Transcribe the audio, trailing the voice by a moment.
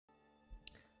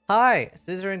Hi,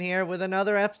 Zizaran here with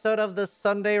another episode of the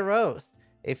Sunday Roast.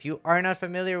 If you are not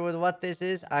familiar with what this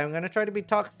is, I'm going to try to be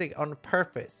toxic on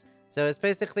purpose. So it's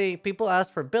basically people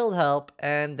ask for build help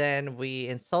and then we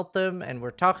insult them and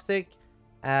we're toxic.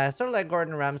 Sort of like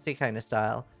Gordon Ramsay kind of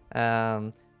style.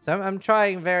 So I'm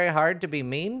trying very hard to be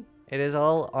mean. It is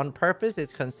all on purpose.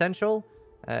 It's consensual.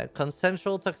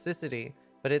 Consensual toxicity.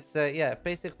 But it's, yeah,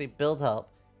 basically build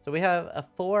help. So we have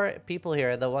 4 people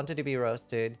here that wanted to be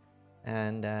roasted.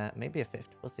 And maybe a 5th.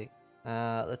 We'll see.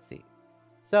 Let's see.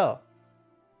 So,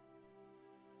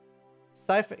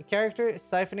 character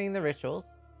siphoning the rituals.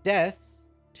 Deaths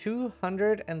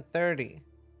 230.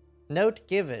 Note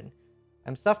given.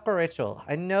 I'm softcore ritual.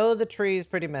 I know the tree is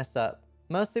pretty messed up.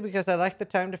 Mostly because I lack the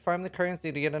time to farm the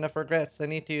currency to get enough regrets. I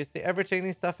need to use the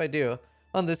ever-changing stuff I do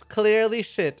on this clearly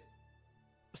shit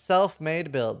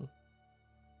self-made build.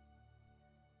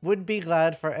 Would be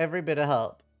glad for every bit of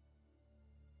help.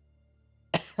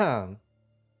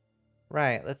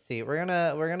 Right, let's see. We're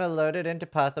gonna load it into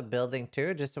Path of Building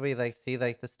too, just so we see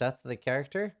the stats of the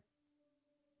character.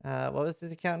 What was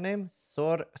his account name?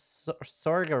 Sorgarut.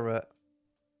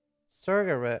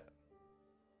 Sorgarut.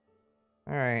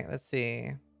 Alright, let's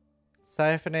see.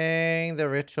 Siphoning the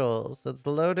rituals. Let's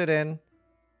load it in.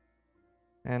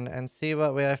 And see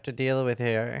what we have to deal with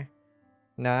here.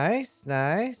 Nice,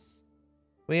 nice.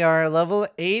 We are level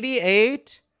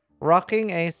 88. Rocking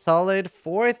a solid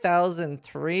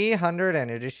 4,300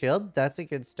 energy shield. That's a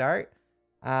good start.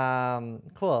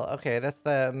 Cool. Okay, that's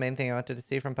the main thing I wanted to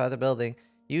see from Path of Building.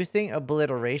 Using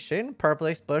obliteration. Purple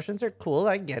explosions are cool.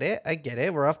 I get it. I get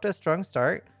it. We're off to a strong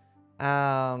start.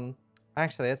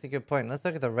 Actually, that's a good point. Let's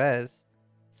look at the res.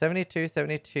 72,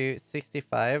 72,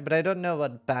 65. But I don't know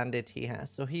what bandit he has.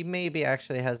 So he maybe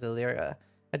actually has a Lyra.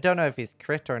 I don't know if he's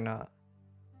crit or not.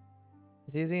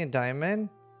 Is he using a diamond?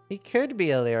 He could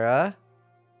be a Lyra.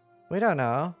 We don't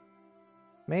know.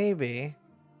 Maybe.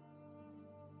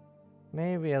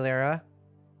 Maybe a Lyra.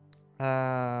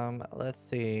 Let's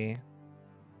see.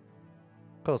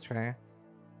 Cool try.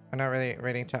 I'm not really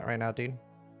reading chat right now, dude.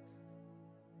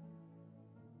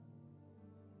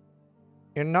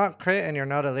 You're not crit and you're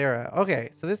not a Lyra.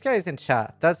 Okay, so this guy is in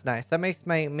chat. That's nice. That makes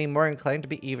me more inclined to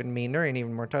be even meaner and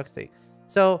even more toxic.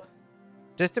 So,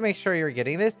 just to make sure you're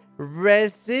getting this,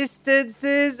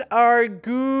 resistances are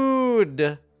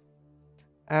good.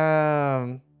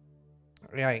 Yikes.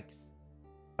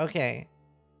 Okay.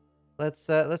 Let's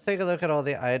take a look at all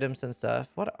the items and stuff.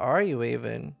 What are you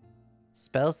even?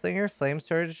 Spellslinger, Flame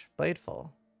Surge, Bladeful.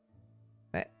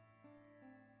 Eh.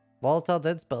 Volatile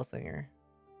Dead Spellslinger.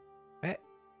 Eh.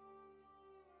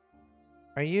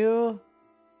 Are you?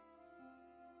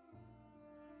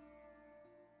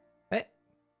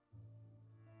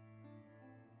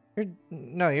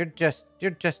 You're just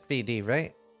VD,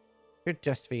 right? You're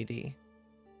just VD.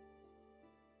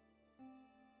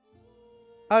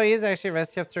 Oh, he is actually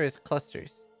rescued through his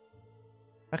clusters.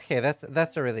 Okay,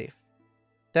 that's a relief.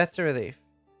 That's a relief.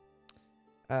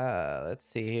 Let's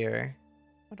see here.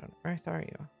 What on earth are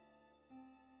you?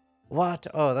 What?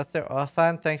 Oh, that's their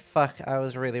fan. Thank fuck. I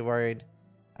was really worried.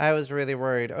 I was really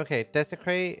worried. Okay,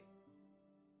 desecrate.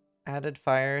 Added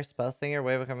fire, spellslinger,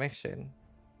 wave of conviction.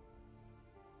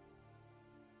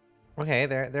 Okay,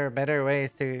 there are better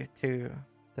ways to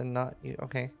than not you.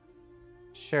 Okay,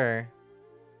 sure.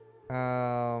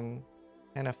 And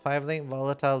a 5-link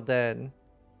volatile dead.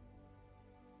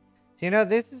 So, you know,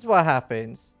 this is what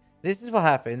happens. This is what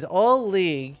happens. All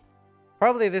league,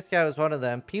 probably this guy was one of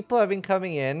them. People have been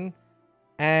coming in,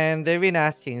 and they've been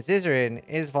asking, Zizaran,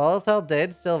 is volatile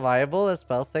dead still viable as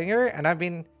spellslinger? And I've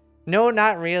been, no,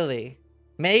 not really.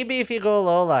 Maybe if you go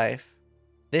low life.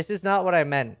 This is not what I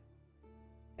meant.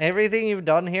 Everything you've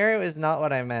done here is not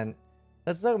what I meant.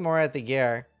 Let's look more at the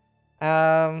gear.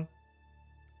 Okay,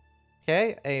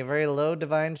 a very low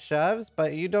divine shoves,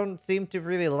 but you don't seem to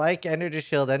really like energy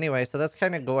shield anyway, so that's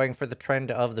kind of going for the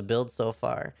trend of the build so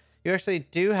far. You actually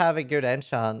do have a good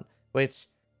enchant, which,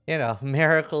 you know,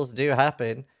 miracles do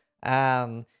happen.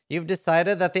 You've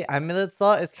decided that the amulet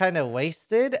slot is kind of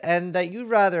wasted and that you'd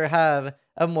rather have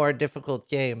a more difficult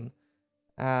game.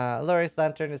 Loris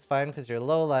Lantern is fine because you're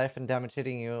low life and damage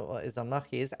hitting you is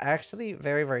unlucky. Is actually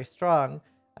very, very strong.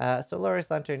 So Loris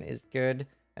Lantern is good.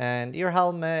 And your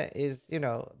helmet is, you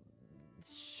know,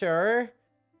 sure.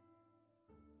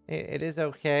 It is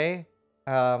okay.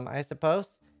 I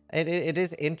suppose. It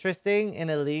is interesting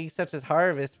in a league such as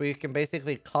Harvest where you can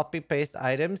basically copy paste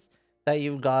items that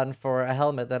you've gotten for a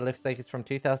helmet that looks like it's from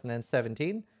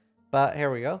 2017. But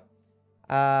here we go.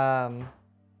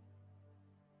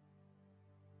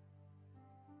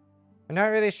 I'm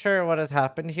not really sure what has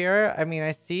happened here. I mean,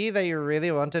 I see that you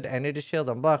really wanted energy shield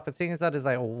unblocked, but seeing as that is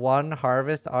like one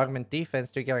harvest augment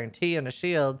defense to guarantee on a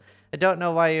shield, I don't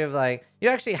know why you've like... You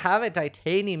actually have a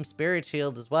titanium spirit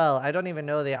shield as well. I don't even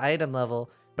know the item level,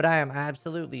 but I am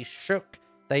absolutely shook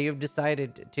that you've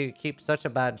decided to keep such a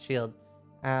bad shield.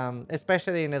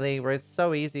 Especially in a league where it's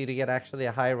so easy to get actually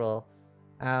a high roll.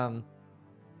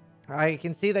 I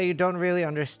can see that you don't really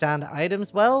understand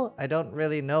items well. I don't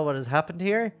really know what has happened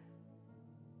here.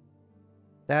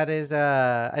 That is,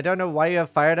 I don't know why you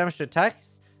have fire damage to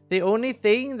attacks. The only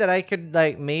thing that I could,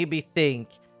 like, maybe think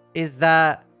is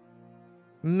that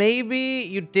maybe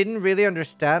you didn't really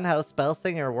understand how Spell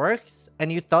Slinger works,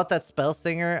 and you thought that Spell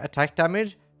Slinger attack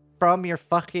damage from your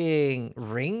fucking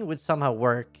ring would somehow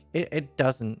work. It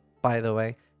doesn't, by the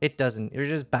way. It doesn't. You're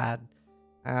just bad.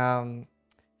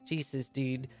 Jesus,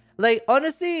 dude. Like,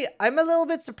 honestly, I'm a little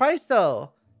bit surprised,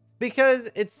 though, because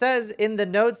it says in the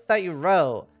notes that you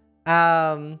wrote,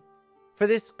 for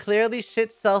this clearly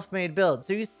shit self-made build.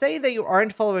 So you say that you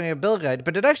aren't following a build guide,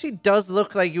 but it actually does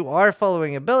look like you are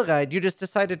following a build guide. You just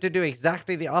decided to do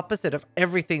exactly the opposite of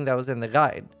everything that was in the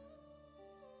guide.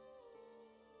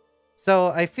 So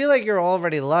I feel like you're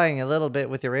already lying a little bit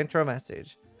with your intro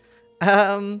message.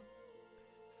 Let's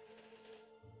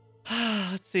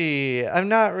see. I'm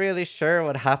not really sure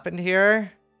what happened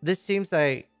here. This seems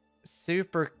like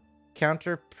super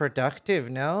counterproductive,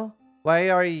 no?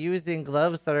 Why are you using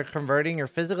gloves that are converting your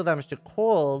physical damage to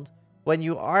cold when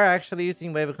you are actually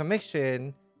using Wave of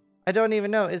Conviction? I don't even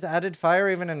know. Is added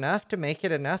fire even enough to make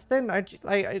it enough then?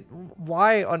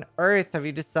 Why on earth have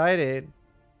you decided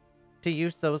to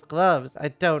use those gloves? I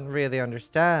don't really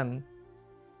understand.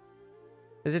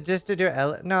 Is it just to do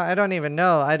no, I don't even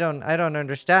know. I don't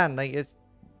understand. Like, it's...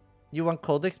 You want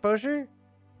cold exposure?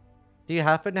 Do you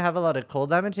happen to have a lot of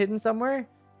cold damage hidden somewhere?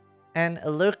 And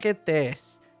look at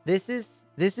this. This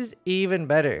is even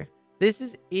better. This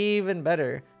is even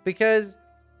better because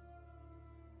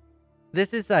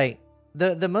this is like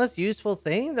the most useful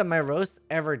thing that my roast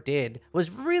ever did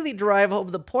was really drive home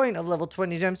the point of level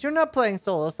 20 gems. You're not playing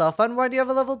solo self-fun. Why do you have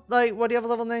a level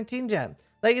level 19 gem?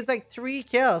 Like, it's like 3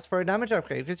 chaos for a damage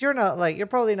upgrade because you're not like, you're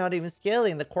probably not even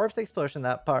scaling the corpse explosion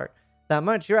that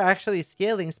much. You're actually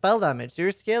scaling spell damage. So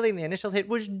you're scaling the initial hit,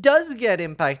 which does get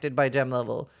impacted by gem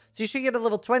level. So you should get a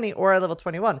level 20 or a level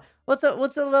 21. What's a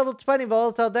level 20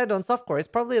 volatile dead on softcore? It's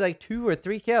probably like 2 or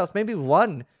 3 chaos, maybe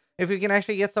 1, if you can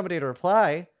actually get somebody to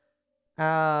reply.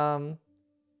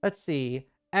 Let's see.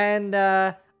 And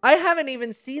I haven't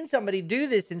even seen somebody do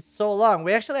this in so long.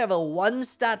 We actually have a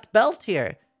 1-stat belt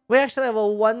here. We actually have a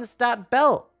 1-stat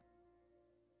belt.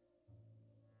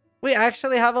 We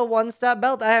actually have a 1-stat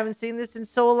belt. I haven't seen this in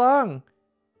so long.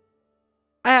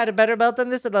 I had a better belt than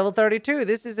this at level 32.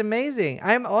 This is amazing.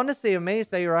 I'm honestly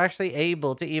amazed that you're actually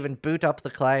able to even boot up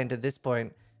the client at this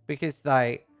point. Because,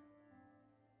 like,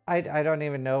 I don't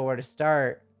even know where to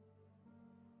start.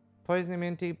 Poison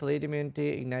immunity, bleed immunity,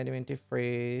 ignite immunity,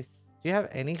 freeze. Do you have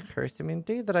any curse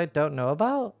immunity that I don't know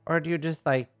about? Or do you just,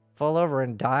 like, fall over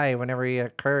and die whenever you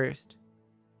get cursed?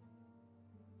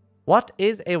 What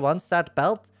is a 1-stat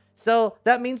belt? So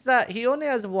that means that he only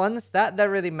has 1 stat that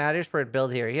really matters for a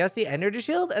build here. He has the energy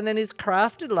shield and then he's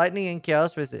crafted lightning and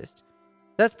chaos resist.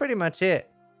 That's pretty much it.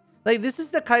 Like, this is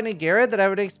the kind of gear that I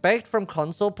would expect from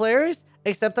console players,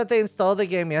 except that they installed the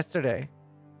game yesterday.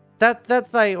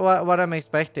 That's like what I'm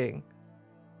expecting.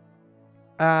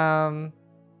 Oh,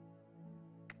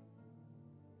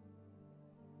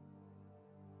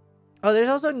 there's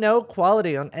also no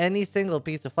quality on any single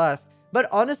piece of flask. But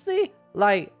honestly,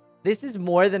 like, this is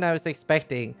more than I was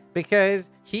expecting because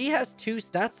he has 2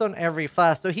 stats on every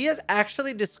flask. So he has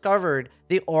actually discovered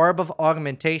the Orb of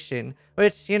Augmentation,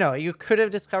 which, you know, you could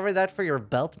have discovered that for your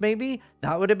belt maybe.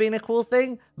 That would have been a cool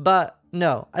thing. But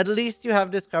no, at least you have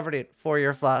discovered it for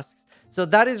your flasks. So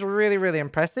that is really, really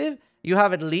impressive. You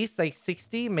have at least like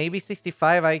 60, maybe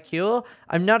 65 IQ.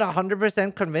 I'm not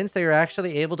 100% convinced that you're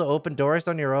actually able to open doors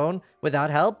on your own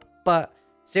without help. But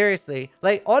seriously,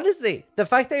 like, honestly, the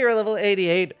fact that you're level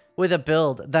 88 with a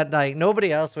build that, like,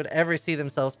 nobody else would ever see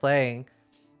themselves playing,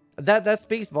 that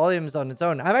speaks volumes on its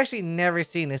own. I've actually never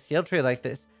seen a skill tree like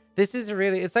this. This is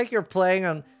really, it's like you're playing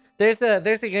on, there's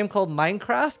a game called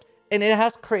Minecraft, and it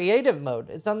has creative mode.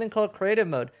 It's something called creative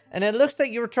mode. And it looks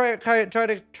like you're trying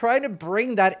to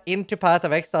bring that into Path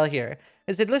of Exile here.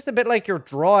 Because it looks a bit like you're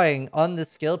drawing on the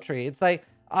skill tree. It's like,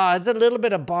 it's a little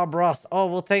bit of Bob Ross. Oh,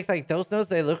 we'll take, like, those nodes.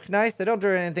 They look nice. They don't do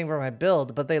anything for my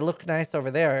build, but they look nice over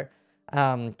there.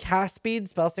 Cast speed,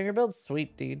 spell singer build.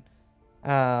 Sweet, dude.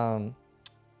 Yeah.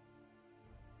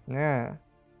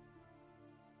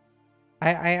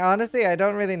 I honestly, I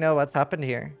don't really know what's happened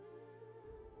here.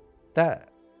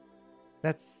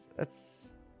 That's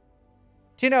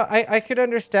do you know, I could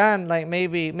understand like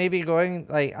maybe going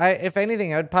like if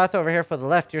anything I would path over here for the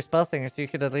left, your spell slinger, so you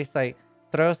could at least like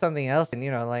throw something else and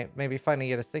you know like maybe finally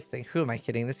get a 6 thing. Who am I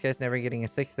kidding? This guy's never getting a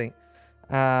 6 thing.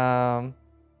 Um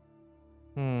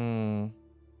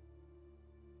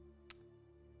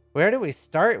Where do we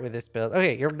start with this build?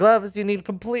 Okay, your gloves, you need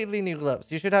completely new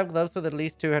gloves. You should have gloves with at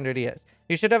least 200 ES.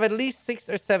 You should have at least 6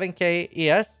 or 7k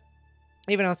ES,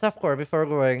 even on softcore, before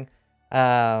going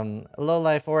low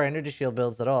life or energy shield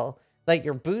builds at all. Like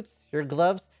your boots, your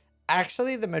gloves,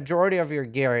 actually the majority of your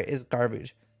gear is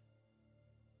garbage.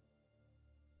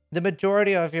 The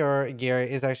majority of your gear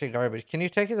is actually garbage. Can you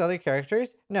check his other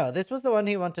characters? No, this was the one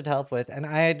he wanted help with, and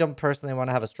I don't personally want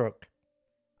to have a stroke.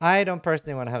 I don't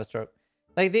personally want to have a stroke.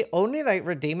 Like, the only, like,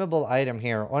 redeemable item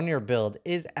here on your build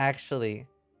is actually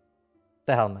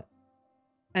the helmet.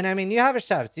 And, I mean, you have a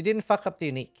Chefs. You didn't fuck up the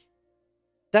unique.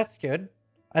 That's good.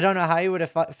 I don't know how you would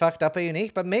have fucked up a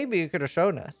unique, but maybe you could have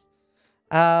shown us.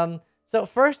 So,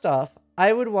 first off,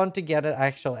 I would want to get an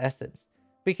actual essence.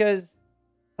 Because,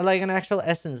 like, an actual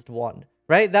essenced one,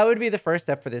 right? That would be the first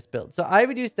step for this build. So, I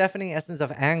would use Deafening Essence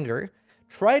of Anger.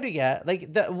 Try to get,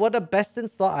 like, what a best in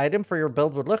slot item for your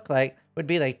build would look like would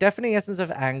be, like, Deafening Essence of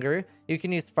Anger. You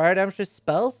can use fire damage to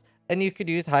spells, and you could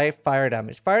use high fire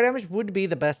damage. Fire damage would be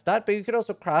the best stat, but you could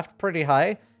also craft pretty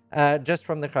high just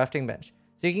from the crafting bench.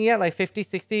 So you can get, like, 50,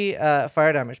 60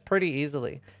 fire damage pretty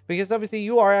easily. Because, obviously,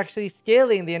 you are actually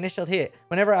scaling the initial hit.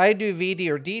 Whenever I do VD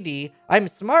or DD, I'm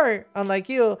smart, unlike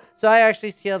you, so I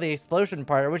actually scale the explosion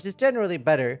part, which is generally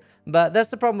better. But that's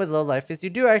the problem with low life, is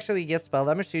you do actually get spell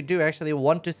damage, so you do actually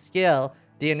want to scale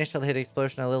the initial hit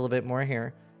explosion a little bit more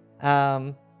here.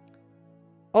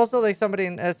 Also, like somebody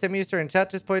in Simuser in chat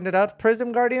just pointed out,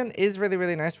 Prism Guardian is really,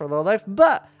 really nice for low life,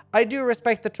 but I do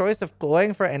respect the choice of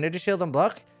going for Energy Shield and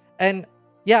block. And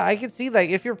yeah, I can see, like,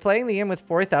 if you're playing the game with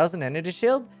 4,000 Energy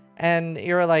Shield, and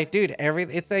you're like, dude,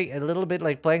 it's like a little bit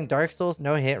like playing Dark Souls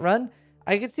no hit run,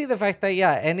 I could see the fact that,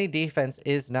 yeah, any defense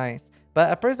is nice. But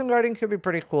a Prism Guardian could be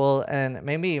pretty cool, and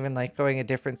maybe even like going a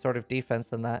different sort of defense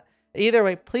than that. Either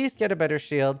way, please get a better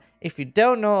shield. If you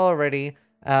don't know already,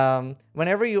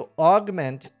 whenever you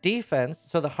augment defense,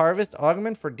 so the harvest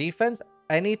augment for defense,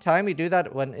 anytime you do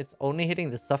that when it's only hitting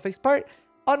the suffix part,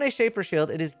 on a Shaper Shield,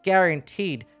 it is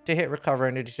guaranteed to hit Recover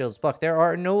Energy Shield's block. There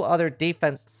are no other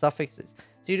defense suffixes.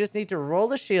 So you just need to roll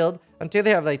the shield until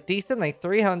they have like decent, like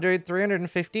 300,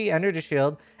 350 Energy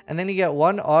Shield, and then you get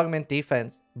one augment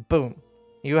defense. Boom.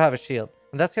 You have a shield.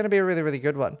 And that's going to be a really, really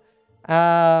good one.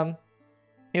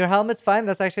 Your helmet's fine.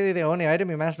 That's actually the only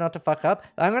item you managed not to fuck up.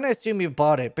 I'm going to assume you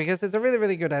bought it because it's a really,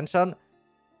 really good enchant.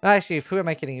 Actually, who am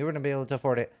I kidding? You wouldn't be able to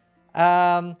afford it.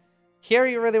 Here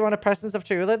you really want a Presence of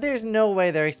Chirula. There's no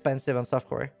way they're expensive on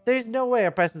softcore. There's no way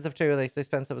a Presence of Chirula is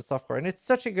expensive on softcore. And it's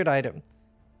such a good item.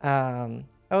 It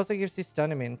also gives you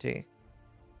stun immunity.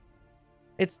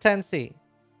 It's 10C.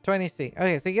 20C.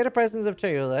 Okay, so you get a Presence of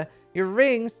Chirula. Your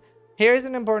rings. Here's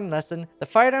an important lesson. The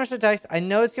fire damage attacks, I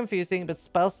know it's confusing, but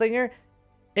Spell Slinger,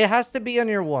 it has to be on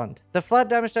your wand. The flat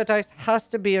damage attacks has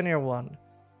to be on your wand.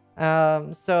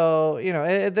 So, you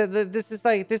know, this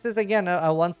is again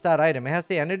a one stat item. It has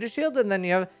the energy shield, and then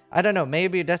you have, I don't know,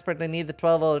 maybe you desperately need the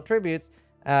 12 attributes,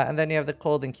 and then you have the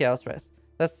cold and chaos rest.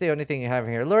 That's the only thing you have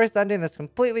here. Lure standing, that's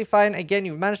completely fine. Again,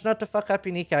 you've managed not to fuck up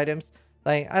unique items.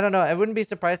 Like, I don't know, I wouldn't be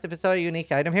surprised if I saw a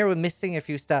unique item here with missing a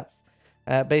few stats,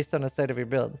 based on the state of your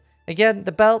build. Again,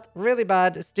 the belt, really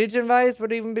bad. Stygian Vise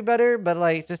would even be better, but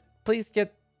like, just please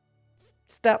get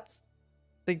stats.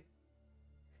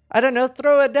 I don't know,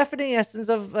 throw a Deafening Essence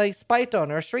of like Spite on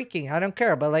or Shrieking. I don't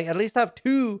care, but like at least have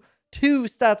two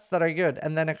stats that are good,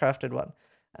 and then a crafted one.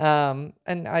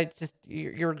 And I just,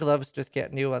 your gloves just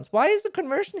get new ones. Why is the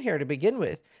conversion here to begin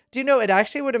with? Do you know, it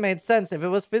actually would have made sense if it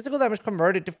was physical damage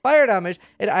converted to fire damage.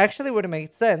 It actually would have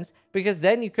made sense, because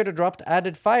then you could have dropped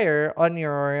added fire on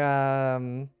your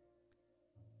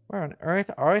where on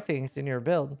earth are things in your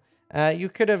build? You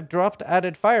could have dropped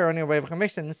added fire on your Wave of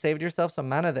Conviction and saved yourself some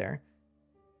mana there.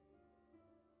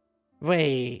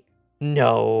 Wait,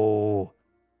 no.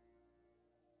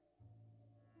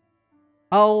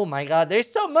 Oh my god, there's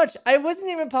so much. I wasn't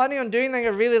even planning on doing like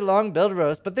a really long build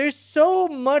roast, but there's so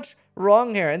much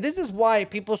wrong here. And this is why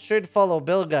people should follow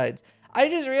build guides. I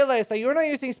just realized that you're not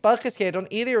using Spell Cascade on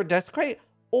either your Desecrate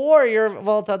or your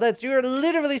Volatile Deaths. You're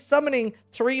literally summoning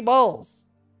 3 balls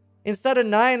instead of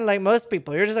 9 like most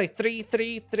people. You're just like 3,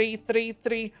 3, 3, 3,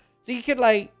 3. So you could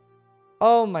like,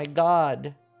 oh my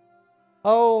god.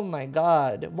 Oh my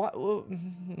god. What?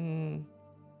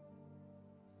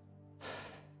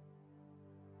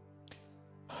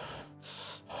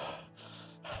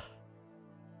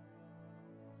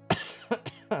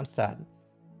 I'm sad.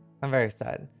 I'm very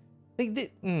sad.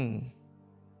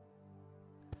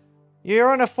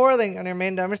 You're on a 4-link on your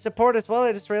main damage support as well,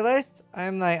 I just realized.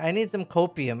 I'm like, I need some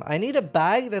copium. I need a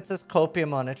bag that says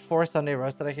copium on it for Sunday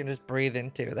Roast that I can just breathe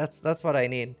into. That's what I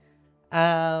need.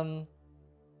 Oh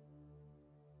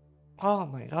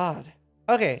my god.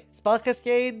 Okay, Spell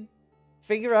Cascade.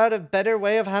 Figure out a better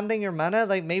way of handling your mana.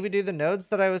 Like, maybe do the nodes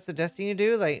that I was suggesting you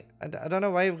do. Like, I don't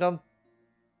know why you've gone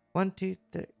 1, 2,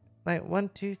 3. Like, 1,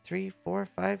 2, 3, 4,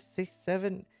 5, 6,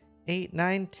 7, 8,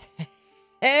 9,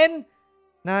 10.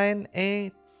 9,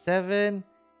 8, 7,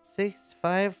 6,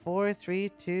 5, 4, 3,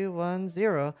 2, 1,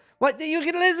 0. What?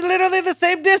 It's literally the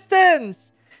same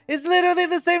distance! It's literally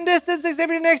the same distance,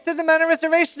 except you're next to the mana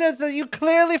reservation nodes that you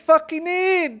clearly fucking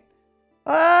need!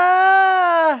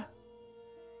 Ah!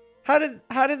 How did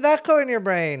that go in your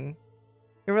brain?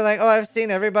 You were like, oh, I've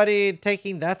seen everybody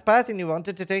taking that path and you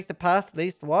wanted to take the path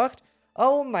least walked?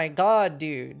 Oh my god,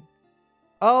 dude.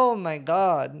 Oh my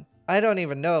god. I don't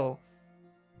even know.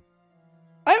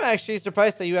 I'm actually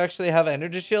surprised that you actually have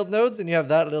energy shield nodes and you have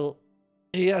that little...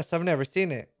 Yes, I've never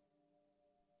seen it.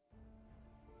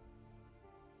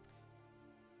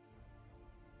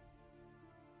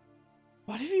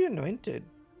 What have you anointed?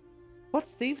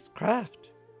 What's Thieves' Craft?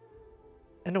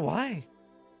 And why?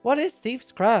 What is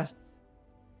Thieves' Crafts?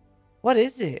 What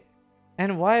is it?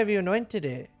 And why have you anointed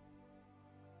it?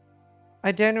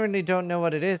 I genuinely don't know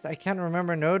what it is. I can't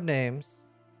remember node names.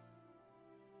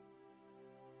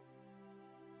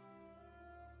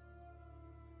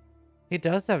 He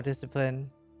does have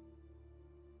discipline.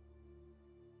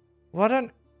 What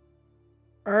on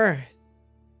earth?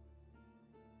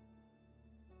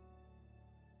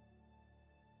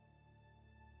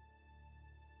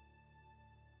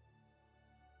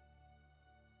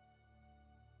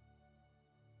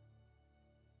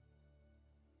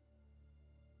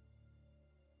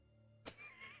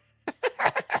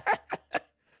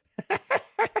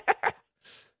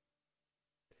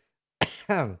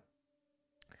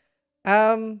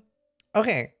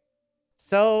 Okay.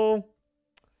 So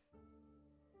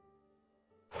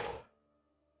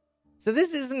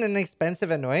this isn't an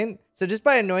expensive anoint. So just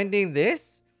by anointing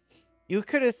this, you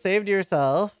could have saved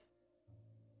yourself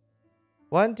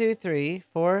 1, 2, 3,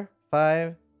 4,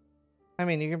 5. I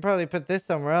mean, you can probably put this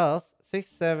somewhere else. 6,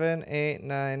 7, 8,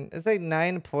 9. It's like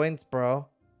 9 points, bro.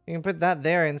 You can put that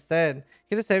there instead. You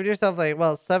could have saved yourself like,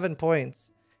 well, 7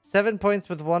 points. 7 points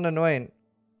with 1 anoint.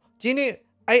 Genie,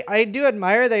 I do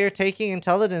admire that you're taking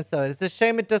intelligence though. It's a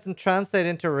shame it doesn't translate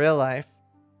into real life.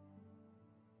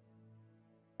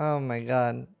 Oh my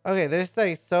god. Okay, there's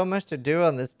like so much to do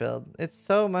on this build. It's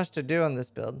so much to do on this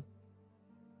build.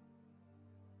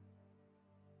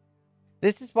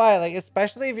 This is why, like,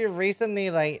 especially if you've recently,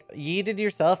 like, yeeted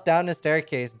yourself down a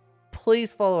staircase,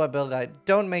 please follow a build guide.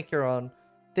 Don't make your own.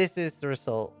 This is the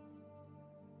result.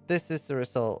 This is the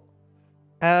result.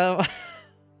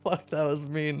 Fuck, that was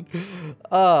mean.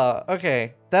 Oh,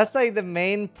 okay. That's, like, the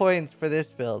main points for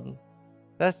this build.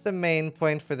 That's the main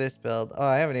point for this build. Oh,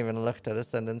 I haven't even looked at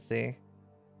Ascendancy.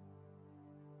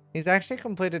 He's actually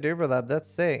completed Uberlab. That's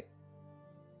sick.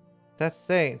 That's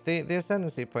sick. The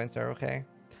Ascendancy points are okay.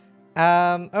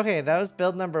 Okay, that was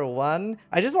build number 1.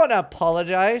 I just want to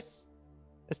apologize,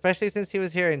 especially since he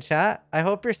was here in chat. I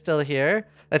hope you're still here.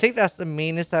 I think that's the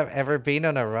meanest I've ever been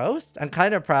on a roast. I'm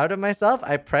kind of proud of myself.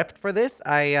 I prepped for this.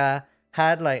 I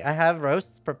have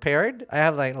roasts prepared. I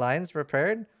have like lines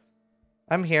prepared.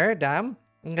 I'm here, damn.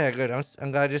 Okay, good.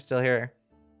 I'm glad you're still here.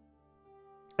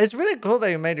 It's really cool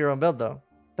that you made your own build though.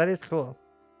 That is cool.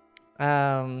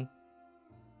 Whew.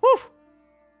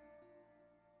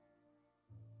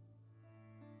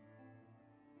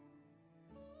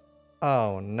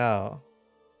 Oh, no.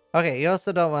 Okay, you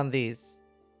also don't want these.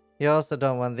 You also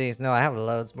don't want these. No, I have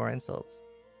loads more insults.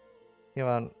 You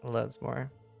want loads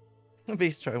more.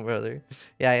 Be strong, brother.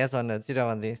 Yeah, he has 1 notes. You don't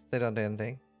want these. They don't do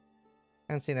anything.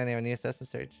 I haven't seen anyone use Essence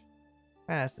Surge.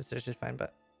 Essence Surge is fine,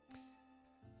 but...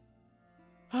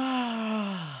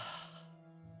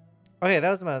 Okay, that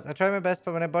was the most. I tried my best,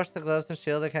 but when I brushed the gloves and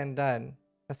shield, I kind of died.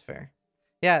 That's fair.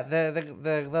 Yeah,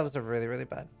 the gloves are really, really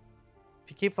bad. If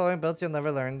you keep following builds, you'll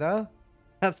never learn, though.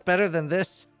 That's better than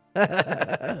this.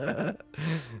 Right,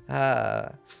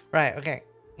 okay.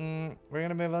 We're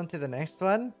gonna move on to the next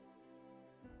one.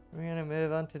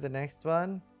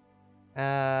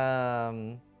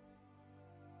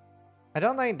 I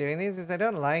don't like doing these because I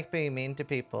don't like being mean to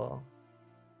people.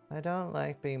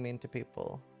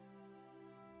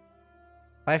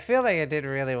 I feel like I did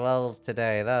really well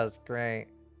today. That was great.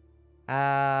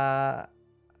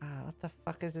 What the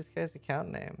fuck is this guy's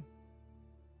account name?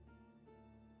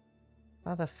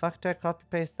 How the fuck do I copy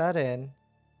paste that in?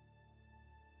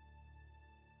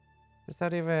 Is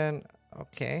that even...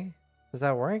 Okay. Does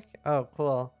that work? Oh,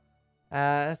 cool.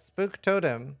 Spook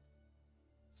Totem.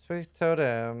 Spook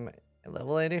Totem.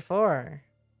 Level 84.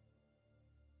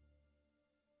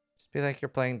 Just be like you're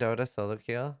playing Dota solo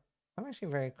queue. I'm actually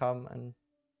very calm and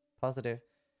positive.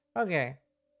 Okay.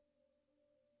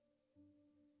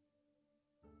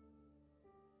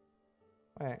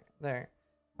 Right, there.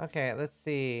 Okay, let's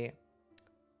see.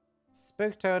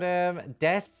 Spook Totem,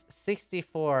 Death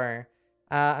 64.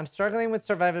 I'm struggling with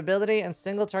survivability and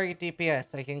single target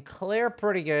DPS. I can clear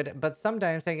pretty good, but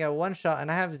sometimes I get one shot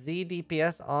and I have Z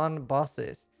DPS on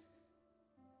bosses.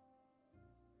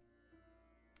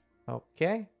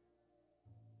 Okay.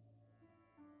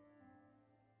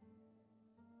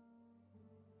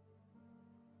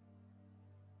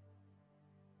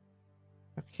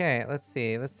 Okay, let's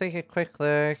see. Let's take a quick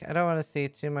look. I don't want to see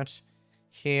too much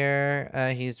here.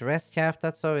 He's rest capped.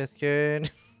 That's always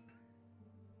good.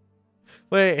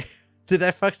 Wait, did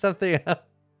I fuck something up?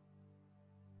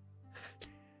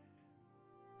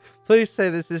 Please say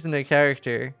this isn't a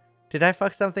character. Did I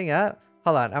fuck something up?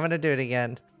 Hold on, I'm gonna do it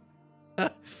again.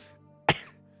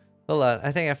 Hold on,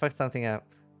 I think I fucked something up.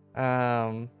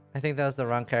 I think that was the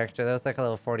wrong character. That was like a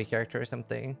level 40 character or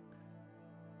something.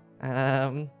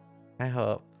 I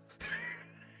hope.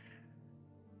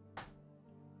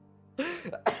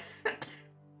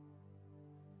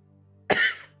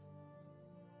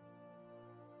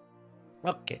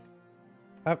 Okay.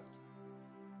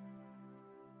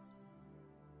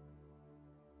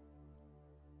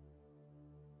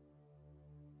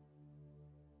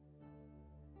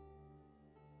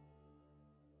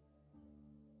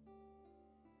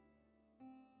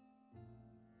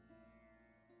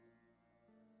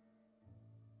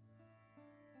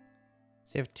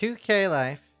 So you have 2k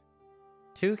life.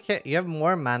 2k. You have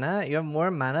more mana? You have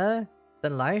more mana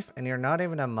than life? And you're not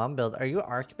even a mom build. Are you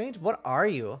Archmage? What are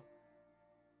you?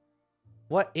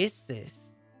 What is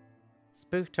this?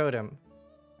 Spook Totem.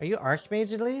 Are you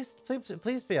Archmage at least?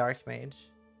 Please be Archmage.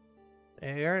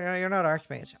 You're not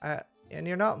Archmage. And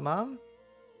you're not Mom?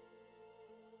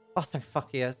 Oh, thank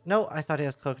fuck he is. No, I thought he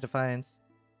has Cloak Defiance.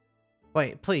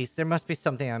 Wait, please. There must be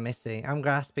something I'm missing. I'm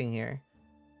grasping here.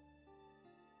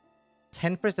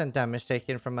 10% damage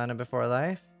taken from mana before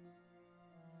life.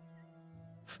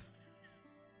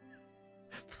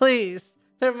 Please.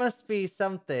 There must be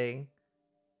something.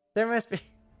 There must be...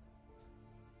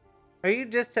 Are you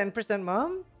just 10%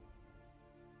 Mom?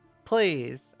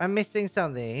 Please. I'm missing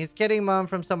something. He's getting Mom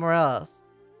from somewhere else.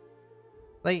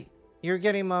 Like, you're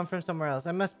getting Mom from somewhere else.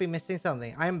 I must be missing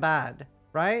something. I'm bad.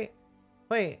 Right?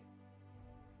 Wait.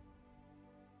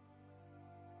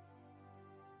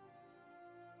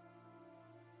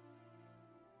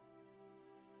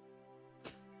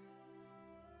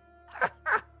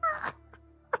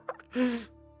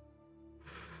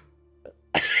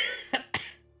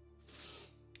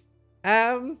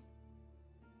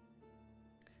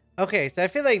 Okay, so I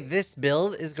feel like this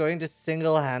build is going to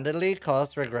single-handedly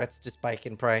cause regrets to spike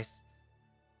in price.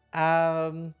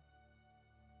 Why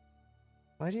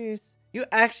do you use... You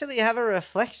actually have a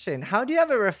reflection. How do you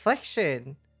have a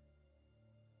reflection?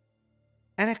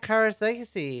 And a Kara's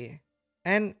Legacy.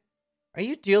 And are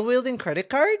you dual-wielding credit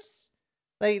cards?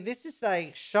 Like, this is,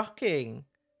 like, shocking.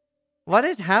 What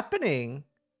is happening?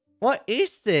 What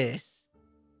is this?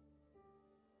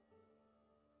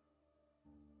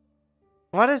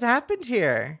 What has happened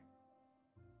here?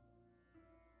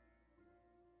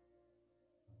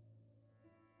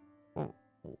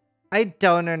 I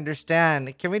don't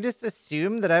understand. Can we just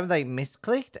assume that I've like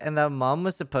misclicked and that Mom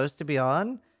was supposed to be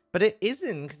on? But it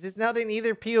isn't because it's not in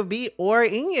either POB or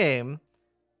in-game.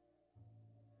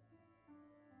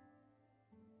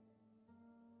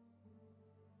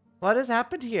 What has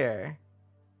happened here?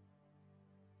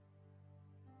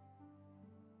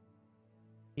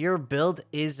 Your build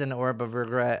is an orb of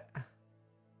regret.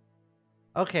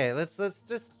 Okay, let's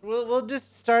just we'll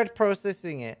just start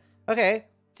processing it. Okay,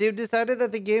 so you've decided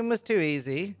that the game was too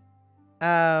easy.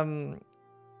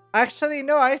 Actually,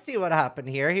 no, I see what happened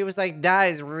here. He was like, that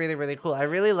is really, really cool. I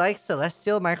really like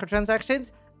Celestial microtransactions.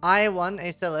 I want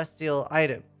a Celestial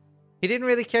item. He didn't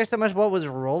really care so much what was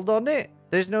rolled on it.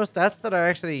 There's no stats that are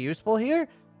actually useful here.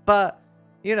 But,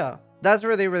 you know, that's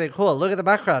really, really cool. Look at the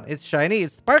background. It's shiny.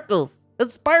 It sparkles.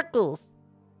 It sparkles.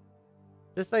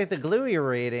 Just like the glue you're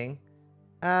reading.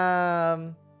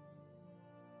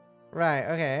 Right,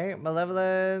 okay.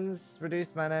 Malevolence,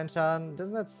 reduce mana enchant.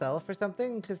 Doesn't that sell for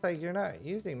something? Because, like, you're not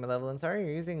using Malevolence, are you?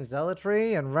 You're using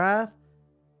Zealotry and Wrath.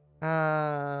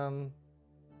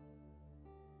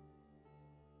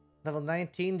 Level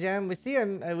 19 gem. We see a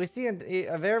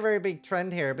very very big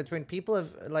trend here between people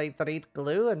of like that eat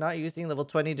glue and not using level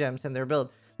 20 gems in their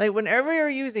build. Like whenever you're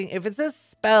using, if it says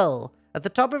spell at the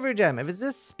top of your gem, if it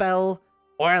says spell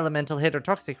or elemental hit or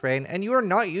toxic rain, and you are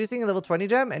not using a level 20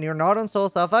 gem and you're not on Soul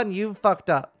Saffron, you fucked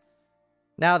up.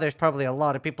 Now there's probably a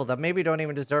lot of people that maybe don't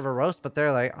even deserve a roast, but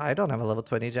they're like, I don't have a level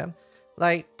 20 gem.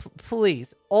 Like,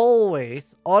 please,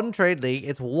 always on Trade League,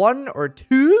 it's 1 or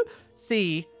 2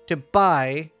 C to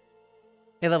buy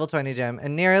a level 20 gem.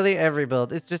 And nearly every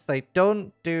build, it's just like,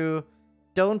 like,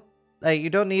 you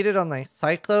don't need it on like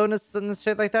Cyclone and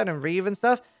shit like that and Reeve and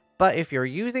stuff. But if you're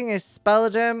using a spell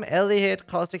gem, LE hit,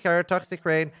 caustic arrow, toxic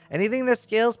rain, anything that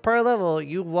scales per level,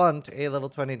 you want a level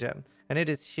 20 gem. And it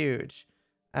is huge.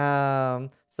 Show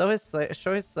his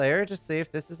Slayer to see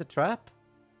if this is a trap.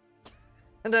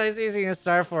 No, he's using a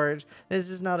Starforge. This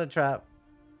is not a trap.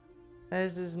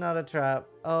 This is not a trap.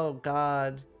 Oh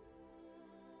god.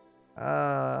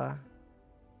 I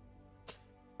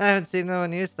haven't seen no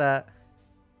one use that.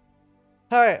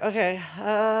 Alright, okay.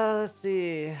 Let's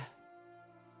see.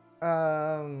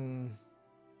 I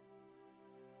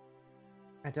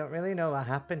don't really know what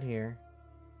happened here.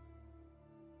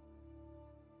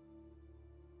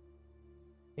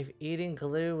 If eating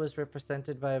glue was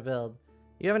represented by a build.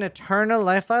 You have an Eternal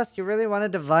Life Husk? You really want a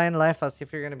Divine Life Husk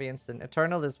if you're going to be instant.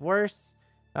 Eternal is worse.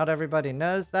 Not everybody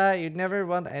knows that. You'd never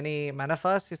want any Mana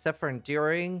Husk except for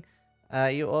Enduring.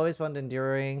 You always want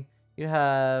Enduring. You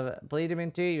have Bleed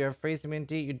Immunity. You have Freeze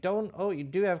Immunity. You don't... Oh, you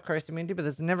do have Curse Immunity, but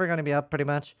it's never going to be up pretty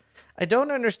much. I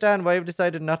don't understand why you've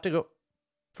decided not to go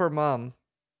for Mom.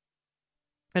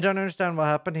 I don't understand what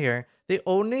happened here. The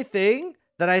only thing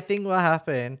that I think will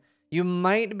happen... You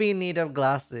might be in need of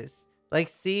glasses. Like,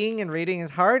 seeing and reading is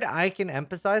hard. I can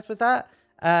empathize with that.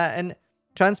 And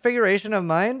Transfiguration of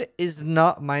Mind is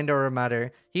not Mind Over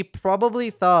Matter. He probably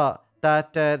thought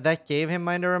that that gave him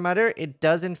Mind Over Matter. It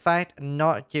does, in fact,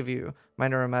 not give you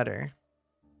Mind Over Matter.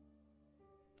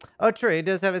 Oh, true. It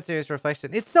does have a serious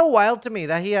reflection. It's so wild to me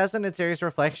that he has a serious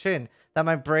reflection that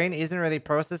my brain isn't really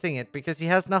processing it because he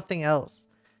has nothing else.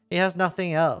 He has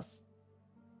nothing else.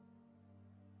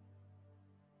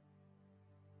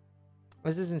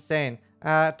 This is insane. 2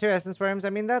 essence worms. I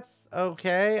mean, that's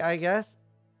okay, I guess.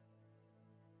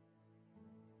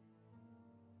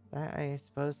 That, I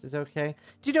suppose, is okay.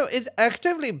 Do you know, it's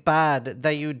actively bad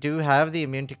that you do have the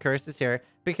immune to curses here.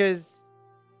 Because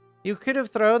you could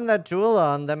have thrown that jewel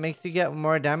on that makes you get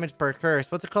more damage per curse.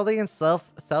 What's it called again?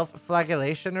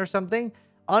 Self-flagellation or something?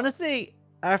 Honestly,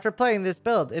 after playing this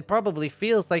build, it probably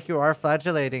feels like you are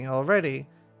flagellating already.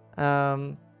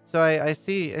 So I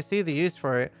see the use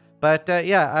for it. But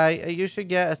yeah, you should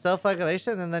get a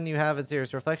self-flagellation and then you have a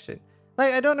serious reflection.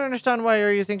 Like, I don't understand why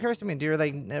you're using curse immunity. You're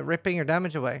like ripping your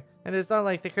damage away. And it's not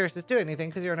like the curses do anything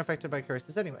because you're unaffected by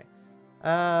curses anyway.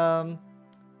 Right,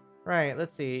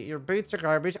 let's see. Your boots are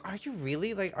garbage. Are you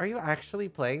really? Like, are you actually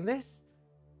playing this?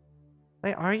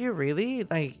 Like, are you really?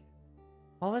 Like,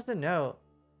 what was the note?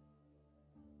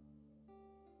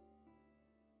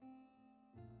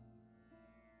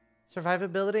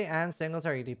 Survivability and single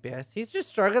target DPS. He's just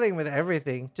struggling with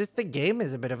everything. Just the game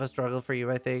is a bit of a struggle for you,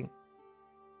 I think.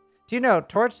 Do you know,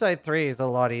 Torchlight 3 is a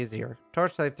lot easier.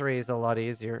 Torchlight 3 is a lot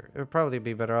easier. It would probably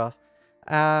be better off.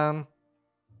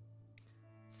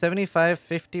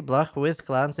 75-50 block with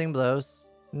glancing blows.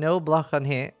 No block on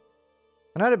hit.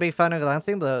 I'm not a big fan of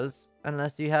glancing blows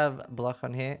unless you have block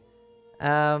on hit.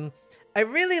 I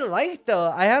really like,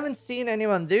 though, I haven't seen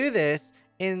anyone do this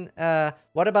in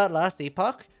What About Last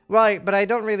Epoch? Right, but I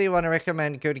don't really want to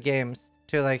recommend good games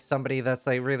to, like, somebody that's,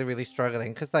 like, really, really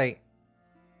struggling. Because, like,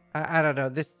 I don't know.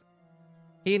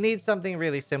 He needs something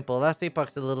really simple. Last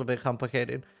Epoch's a little bit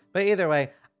complicated. But either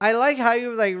way, I like how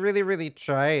you've, like, really, really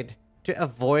tried to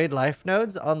avoid life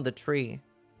nodes on the tree.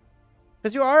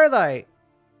 Because you are, like...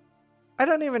 I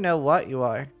don't even know what you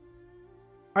are.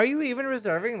 Are you even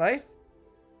reserving life?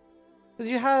 Because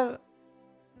you have...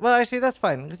 Well, actually, that's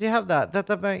fine. Because you have that.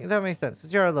 That makes sense.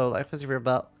 Because you're a low life because of your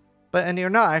belt. And you're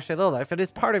not actually low life. It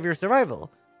is part of your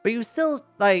survival. But you still,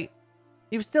 like...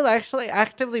 You've still actually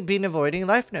actively been avoiding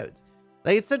life nodes.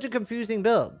 Like, it's such a confusing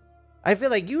build. I feel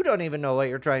like you don't even know what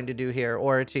you're trying to do here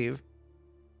or achieve.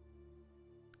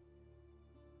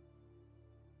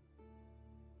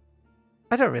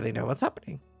 I don't really know what's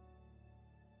happening.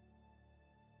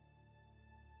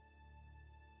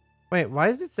 Wait, why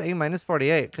is it saying minus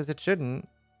 48? Because it shouldn't.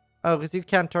 Oh, because you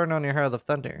can't turn on your Herald of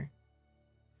Thunder.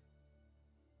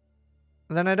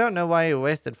 And then I don't know why you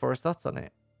wasted 4 slots on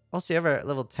it. Also, you have a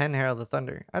level 10 Herald of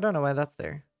Thunder. I don't know why that's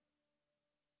there.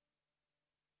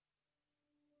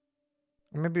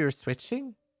 Or maybe you're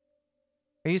switching?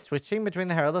 Are you switching between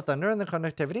the Herald of Thunder and the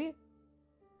conductivity?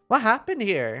 What happened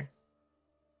here?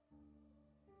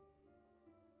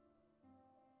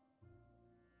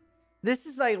 This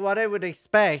is like what I would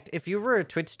expect if you were a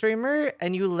Twitch streamer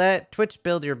and you let Twitch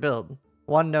build your build.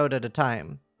 One node at a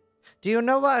time. Do you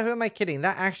know what? Who am I kidding?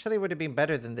 That actually would have been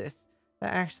better than this.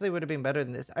 That actually would have been better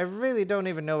than this. I really don't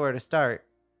even know where to start.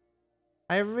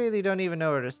 I really don't even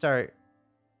know where to start.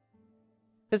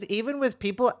 Because even with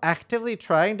people actively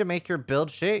trying to make your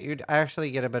build shit, you'd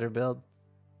actually get a better build.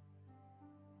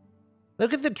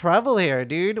 Look at the travel here,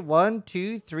 dude. 1,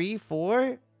 2, 3,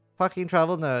 4 fucking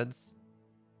travel nodes.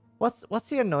 What's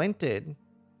the anointed?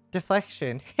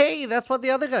 Deflection. Hey, that's what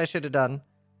the other guy should have done.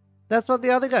 That's what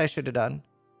the other guy should have done.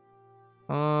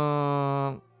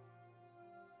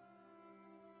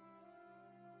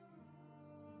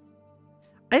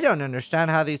 I don't understand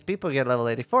how these people get level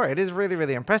 84. It is really,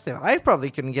 really impressive. I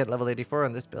probably couldn't get level 84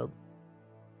 on this build.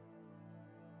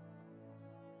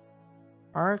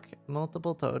 Arc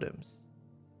multiple totems.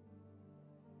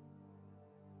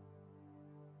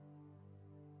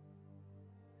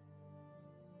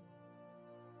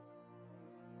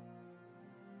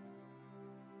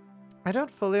 I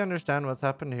don't fully understand what's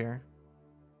happened here.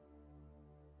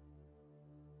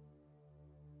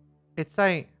 It's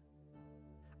like,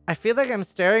 I feel like I'm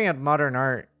staring at modern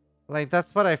art. Like,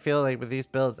 that's what I feel like with these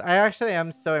builds. I actually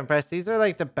am so impressed. These are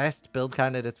like the best build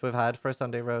candidates we've had for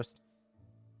Sunday Roast.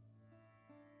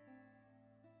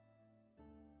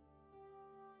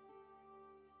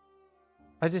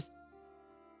 I just,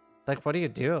 like, what do you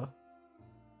do?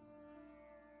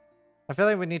 I feel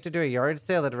like we need to do a yard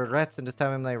sale at Regrets and just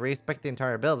have him like respec the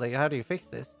entire build. Like, how do you fix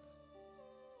this?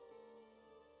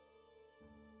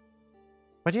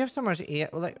 Why do you have so much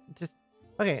well, like, just...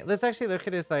 Okay, let's actually look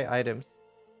at his, like, items.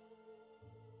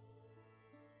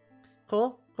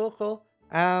 Cool, cool, cool.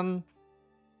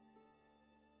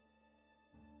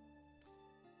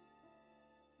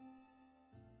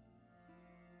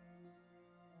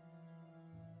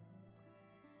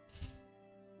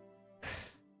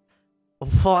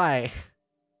 Why?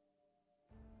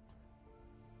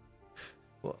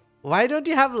 Why don't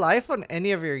you have life on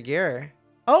any of your gear?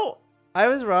 Oh, I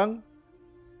was wrong.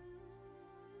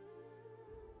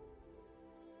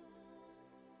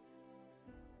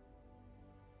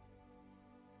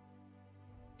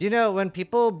 Do you know, when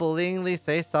people bullyingly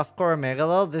say softcore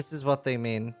megalol, this is what they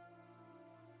mean.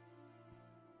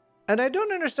 And I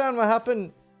don't understand what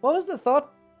happened. What was the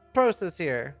thought process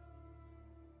here?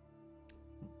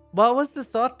 What was the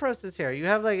thought process here? You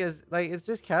have like, it's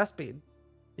just cast speed.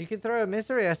 You can throw a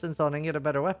misery essence on and get a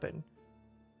better weapon.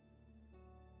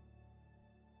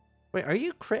 Wait, are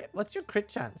you crit? What's your crit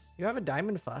chance? You have a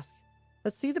diamond flask.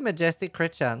 Let's see the majestic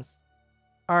crit chance.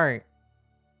 Alright.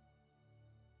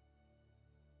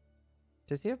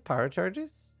 Does he have power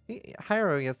charges?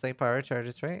 Hyro gets like power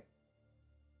charges, right?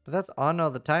 But that's on all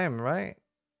the time, right?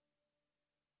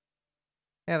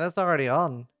 Yeah, that's already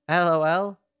on.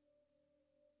 LOL.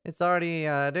 It's already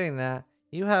doing that.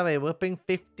 You have a whooping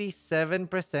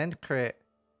 57% crit.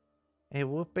 A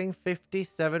whooping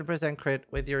 57% crit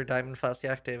with your diamond flask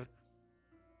active.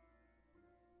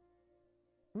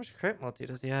 How much crit multi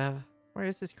does he have? Where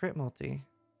is his crit multi?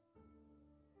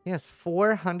 He has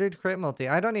 400 crit multi.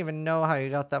 I don't even know how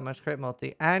you got that much crit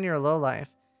multi. And you're low life.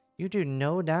 You do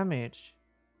no damage.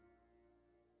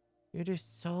 You do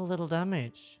so little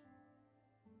damage.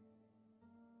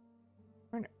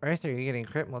 Where on earth are you getting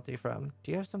crit multi from?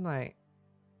 Do you have some like...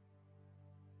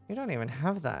 You don't even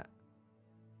have that.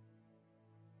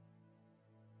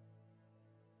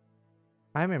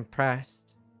 I'm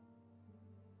impressed.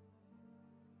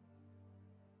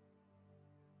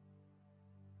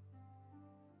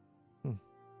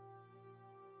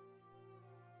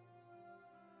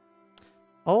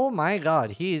 Oh my god,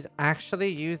 he's actually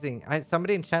using...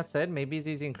 somebody in chat said maybe he's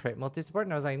using crit multi-support,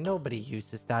 and I was like, nobody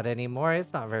uses that anymore.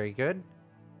 It's not very good.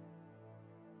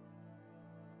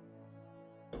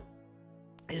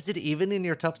 Is it even in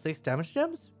your top 6 damage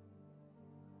gems?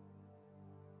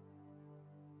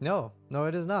 No. No,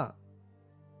 it is not.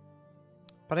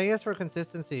 But I guess for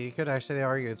consistency, you could actually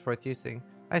argue it's worth using.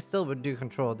 I still would do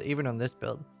controlled, even on this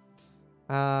build.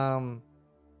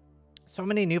 So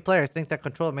many new players think that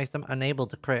control makes them unable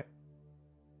to crit.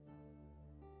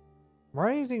 Why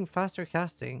are you using faster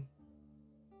casting?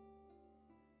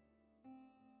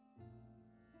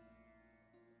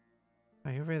 Oh,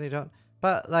 you really don't.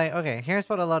 But like, okay, here's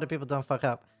what a lot of people don't fuck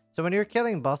up. So when you're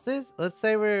killing bosses, let's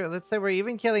say we're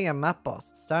even killing a map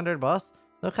boss, standard boss.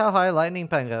 Look how high lightning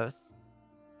pen goes.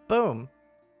 Boom.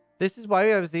 This is why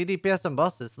we have Z DPS on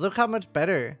bosses. Look how much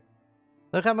better.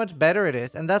 Look how much better it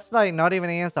is. And that's like not even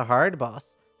against a hard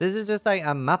boss. This is just like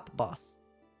a map boss.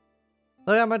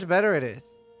 Look how much better it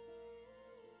is.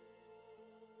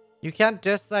 You can't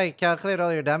just like calculate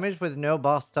all your damage with no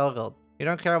boss toggled. You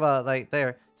don't care about like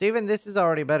there. So even this is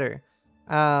already better.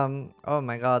 Oh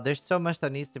my god, there's so much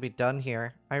that needs to be done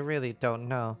here. I really don't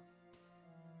know.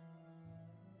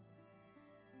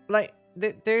 Like,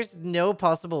 there's no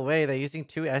possible way that using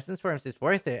 2 essence worms is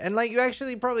worth it. And like, you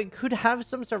actually probably could have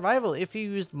some survival if you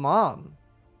used Mom.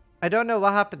 I don't know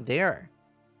what happened there.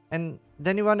 And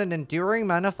then you want an enduring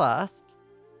mana flask.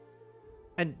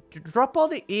 And drop all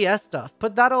the ES stuff.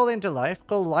 Put that all into life.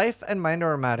 Go life and mind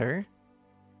over matter.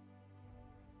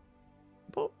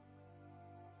 Boop.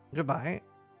 Goodbye.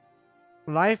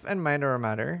 Life and mind over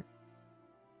matter.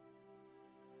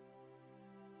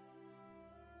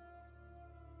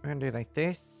 We're gonna do like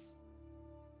this.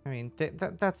 I mean,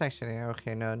 that's actually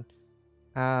okay node.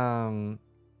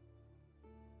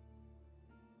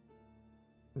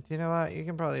 You know what? You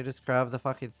can probably just grab the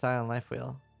fucking silent life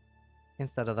wheel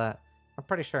instead of that. I'm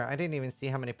pretty sure. I didn't even see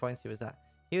how many points he was at.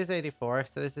 He was 84,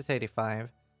 so this is 85.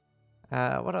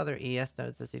 What other ES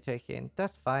nodes does he take in?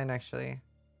 That's fine, actually.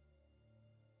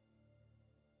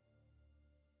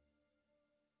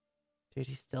 Dude,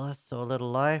 he still has so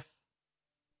little life.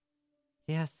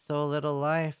 He has so little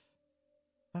life.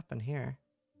 What happened here?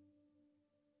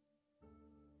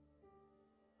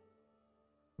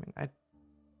 I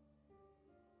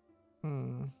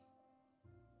mean,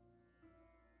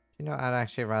 You know, I'd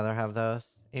actually rather have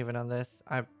those. Even on this,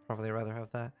 I'd probably rather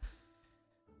have that.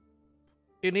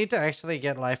 You need to actually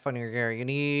get life on your gear. You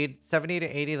need 70 to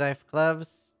 80 life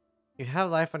gloves. You have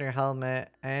life on your helmet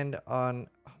and on...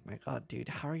 Oh my god, dude.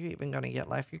 How are you even going to get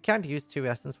life? You can't use 2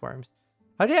 essence worms.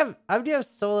 How do you have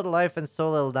so little life and so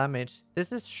little damage?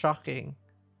 This is shocking.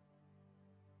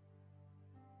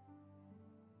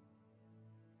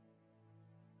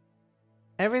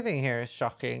 Everything here is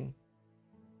shocking.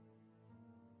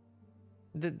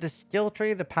 The skill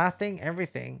tree, the pathing,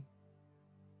 everything.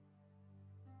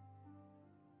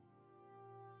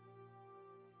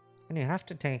 And you have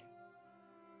to take...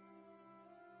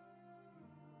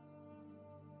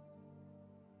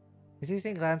 He's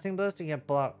using glancing blows to get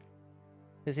blocked.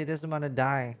 Because he doesn't want to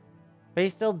die. But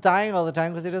he's still dying all the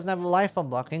time because he doesn't have life on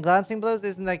block. And glancing blows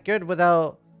isn't that good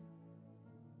without...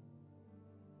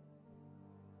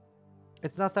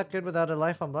 It's not that good without a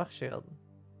life on block shield.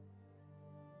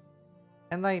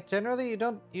 And like, generally you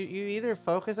don't... You either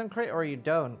focus on crit or you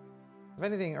don't. If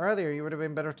anything, earlier you would have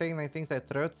been better taking like things like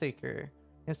Throat Seeker.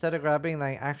 Instead of grabbing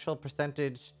like actual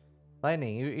percentage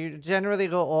lightning. You generally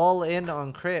go all in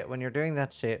on crit when you're doing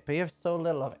that shit. But you have so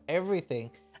little of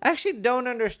everything. I actually don't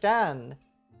understand.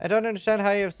 I don't understand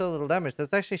how you have so little damage.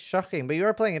 That's actually shocking. But you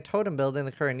are playing a totem build in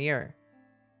the current year.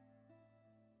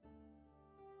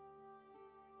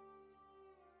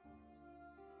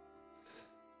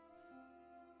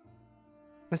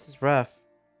 This is rough.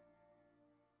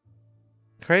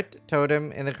 Crit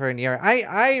totem in the current year.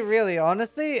 I really,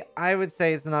 honestly, I would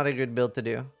say it's not a good build to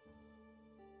do.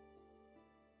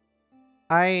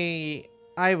 I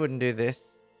wouldn't do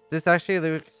this. This actually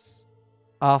looks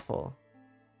awful.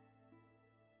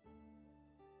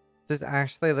 This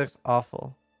actually looks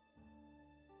awful.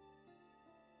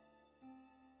 How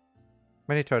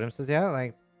many totems does he have?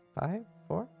 Like 5?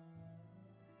 4?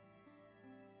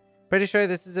 Pretty sure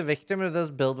this is a victim of those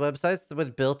build websites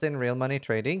with built-in real money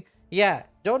trading. Yeah,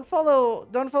 don't follow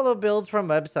builds from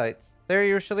websites. They're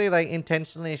usually like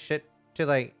intentionally shit to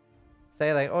like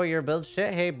say like, oh, your build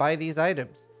shit, hey, buy these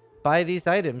items. Buy these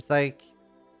items like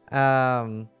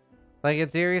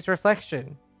it's Ares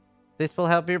Reflection. This will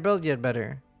help your build get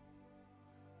better.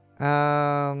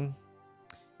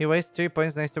 He wastes 2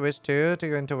 points next to Witch 2 to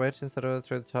go into Witch instead of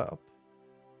through the top.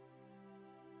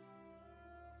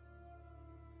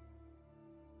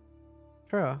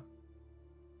 True.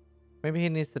 Maybe he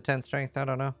needs the 10 strength. I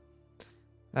don't know.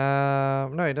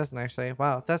 No, he doesn't actually.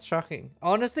 Wow, that's shocking.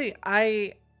 Honestly,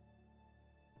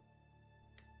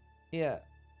 yeah.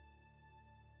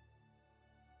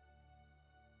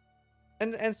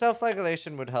 And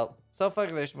self-flagellation would help.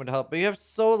 Self-flagellation would help. But you have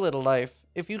so little life.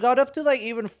 If you got up to like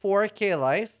even 4k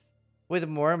life with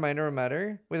more minor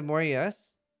matter, with more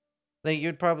ES, like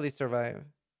you'd probably survive.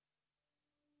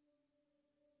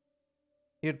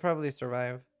 You'd probably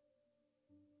survive.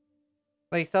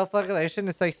 Like, self-flagellation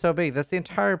is, like, so big. That's the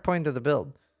entire point of the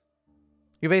build.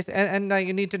 You and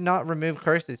you need to not remove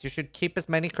curses. You should keep as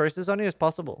many curses on you as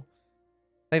possible.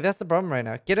 Like, that's the problem right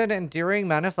now. Get an enduring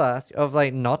mana flask of,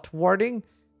 like, not warding.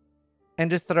 And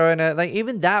just throw in a... Like,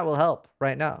 even that will help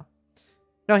right now.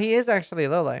 No, he is actually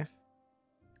low life.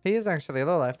 He is actually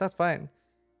low life. That's fine.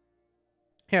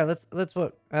 Here, let's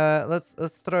throw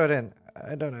it in.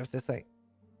 I don't know if this like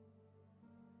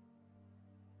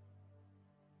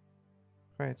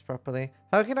writes properly.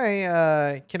 How can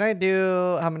I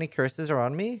do how many curses are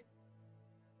on me?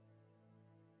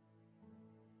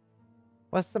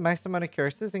 What's the max amount of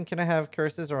curses, and can I have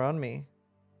curses around me?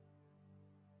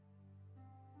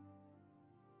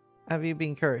 Have you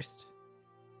been cursed?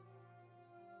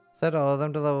 Set all of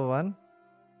them to level 1?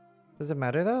 Does it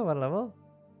matter though? What level?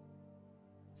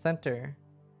 Center.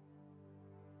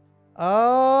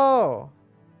 Oh!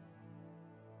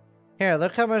 Here,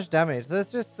 look how much damage.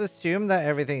 Let's just assume that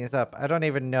everything is up. I don't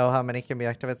even know how many can be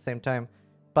active at the same time.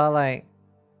 But like,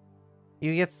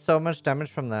 you get so much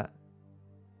damage from that.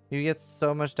 You get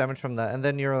so much damage from that. And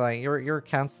then you're like, you're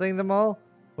canceling them all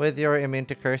with your immune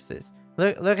to curses.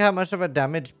 Look how much of a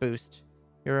damage boost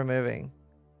you're removing.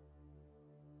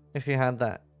 If you had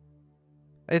that.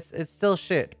 It's still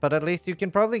shit, but at least you can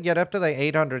probably get up to like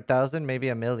 800,000, maybe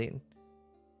a million.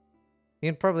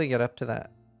 You can probably get up to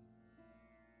that.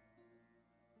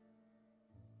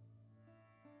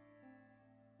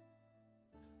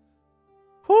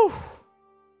 Whew.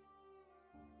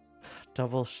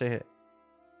 Double shit.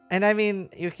 And I mean,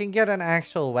 you can get an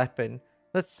actual weapon.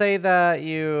 Let's say that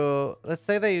you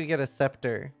get a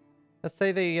scepter. Let's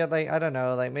say that you get like, I don't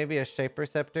know, like maybe a shaper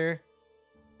scepter.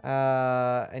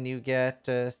 And you get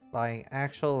just like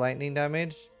actual lightning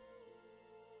damage.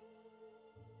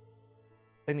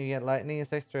 And you get lightning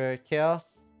is extra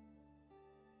chaos.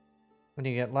 And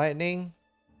you get lightning.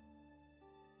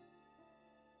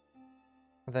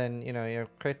 Then, you know, your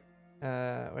crit,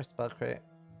 where's spell crit?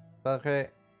 Spell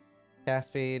crit, cast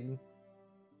speed.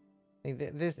 I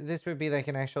think this would be like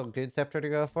an actual good scepter to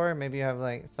go for. Maybe you have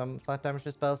like some flat damage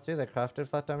to spells too, like crafted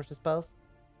flat damage to spells.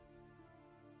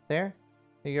 There,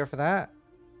 you go for that.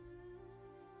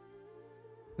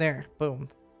 There, boom.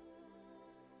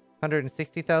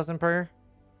 160,000 per.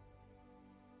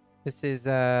 This is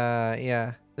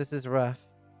yeah, this is rough.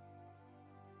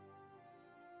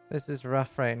 This is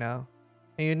rough right now.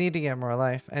 You need to get more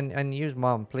life and use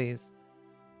mom, please.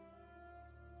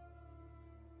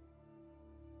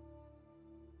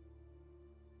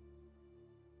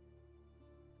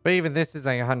 But even this is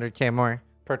like 100k more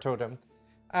per totem.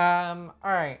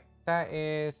 Alright. That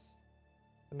is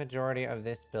the majority of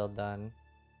this build done.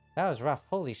 That was rough.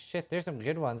 Holy shit, there's some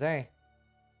good ones, eh?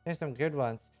 There's some good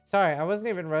ones. Sorry, I wasn't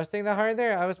even roasting that hard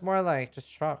there. I was more like just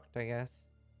shocked, I guess.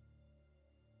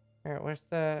 Alright, where's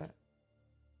the...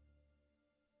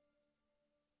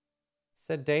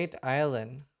 Sedate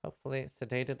Island. Hopefully it's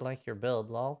sedated like your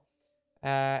build, lol.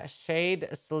 Shade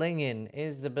Slingin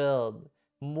is the build.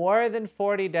 More than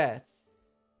 40 deaths.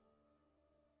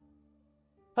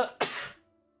 Okay,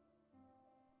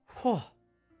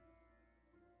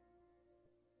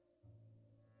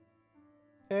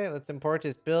 let's import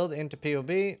his build into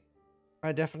POB.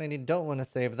 I definitely don't want to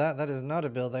save that. That is not a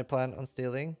build I plan on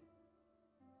stealing.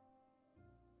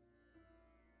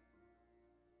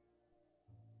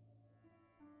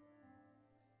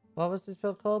 What was this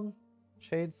build called?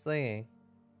 Shade Slinging.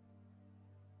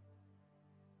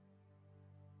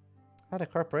 I had a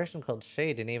corporation called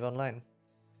Shade in EVE Online.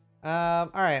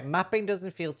 Alright, mapping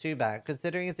doesn't feel too bad,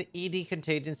 considering it's an ED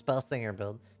Contagion Spellslinger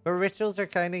build, but rituals are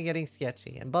kinda getting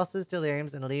sketchy, and bosses,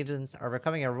 deliriums, and legions are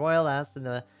becoming a royal ass in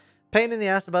the pain in the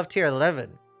ass above tier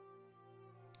 11.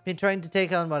 Been trying to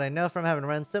take on what I know from having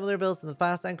run similar builds in the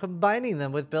past and combining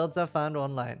them with builds I've found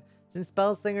online, since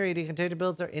Spellslinger ED Contagion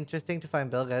builds are interesting to find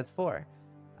build guides for.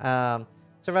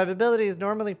 Survivability is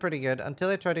normally pretty good until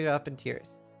I try to go up in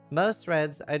tiers. Most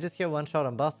reds, I just get one shot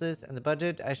on bosses, and the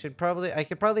budget, I could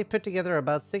probably put together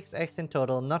about 6x in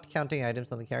total, not counting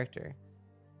items on the character.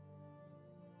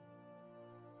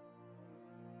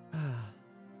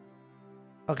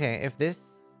 Okay, if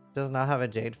this does not have a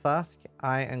Jade Flask,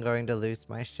 I am going to lose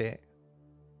my shit.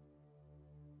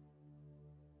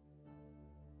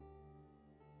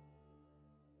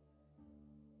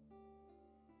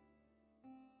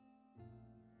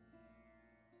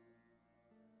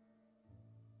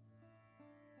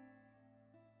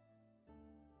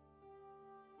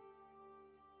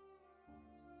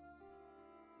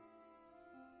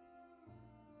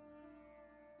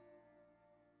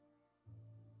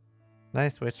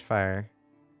 Nice Witchfire.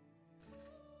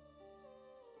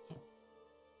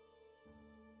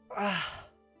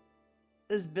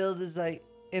 This build is like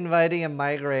inviting a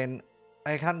migraine.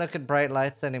 I can't look at bright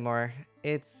lights anymore.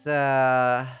 It's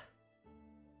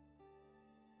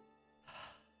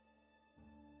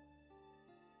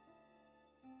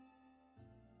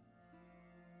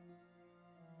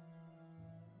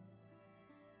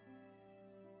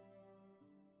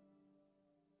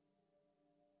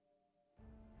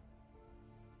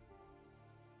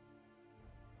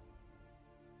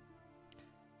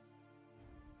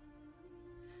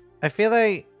I feel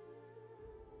like...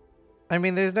 I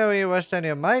mean, there's no way you watched any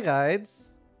of my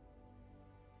guides.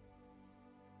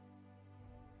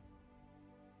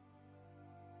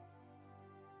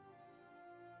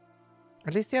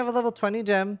 At least you have a level 20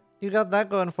 gem. You got that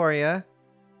going for you.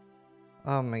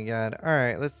 Oh my god.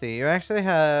 Alright, let's see. You actually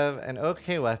have an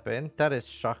okay weapon. That is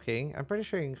shocking. I'm pretty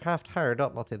sure you can craft higher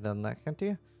dot multi than that, can't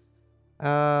you?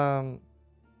 You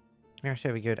actually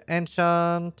have a good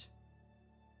enchant.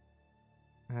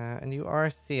 And you are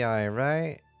CI,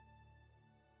 right?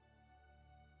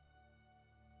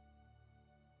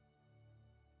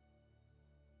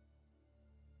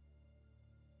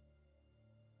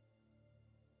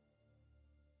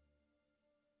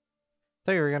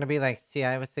 Thought you were gonna be like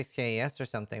CI with 6k ES or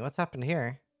something. What's happened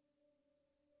here?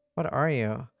 What are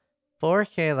you?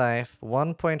 4k life,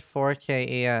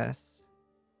 1.4k ES.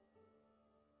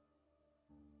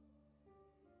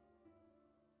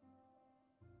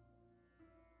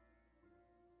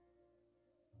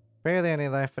 Barely any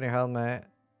life on your helmet.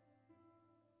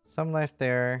 Some life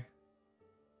there.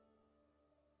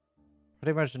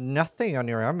 Pretty much nothing on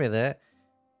your amulet.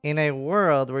 In a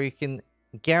world where you can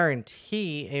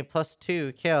guarantee a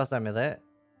 +2 chaos amulet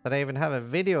that I even have a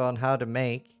video on how to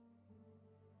make.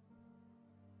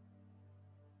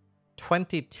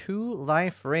 22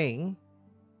 life ring.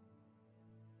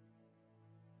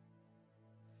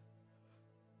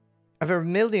 A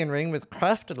vermilion ring with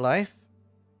crafted life.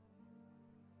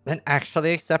 An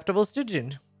actually acceptable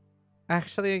Stygian.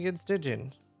 Actually a good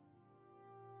Stygian.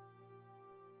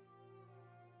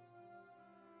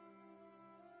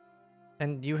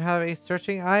 And you have a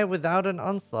searching eye without an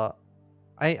onslaught.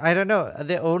 I don't know.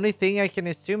 The only thing I can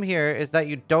assume here is that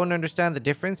you don't understand the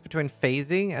difference between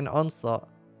phasing and onslaught.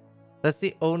 That's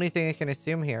the only thing I can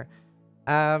assume here.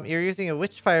 You're using a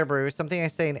Witchfire Brew. Something I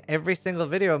say in every single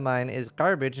video of mine is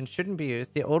garbage and shouldn't be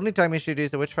used. The only time you should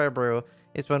use a Witchfire Brew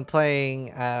is when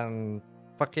playing,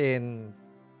 fucking...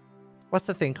 What's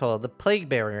the thing called? The Plague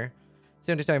Barrier. It's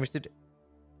the only time you should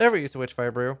ever use a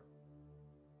Witchfire Brew.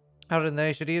 Other than that,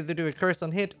 you should either do a curse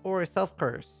on hit or a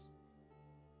self-curse.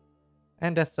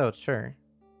 And Death Note, sure.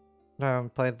 No, I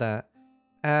haven't played that.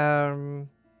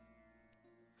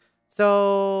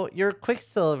 So your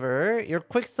Quicksilver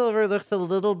looks a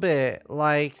little bit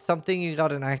like something you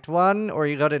got in Act 1 or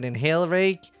you got it in Hail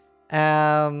Rake.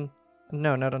 No,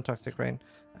 not on Toxic Rain.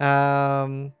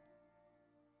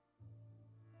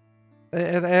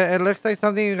 It looks like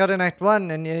something you got in Act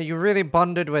 1 and you really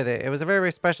bonded with it. It was a very,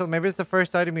 very special. Maybe it's the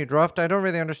first item you dropped. I don't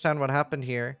really understand what happened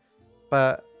here.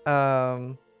 But,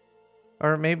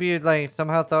 or maybe you like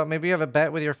somehow thought, maybe you have a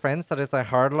bet with your friends that it's like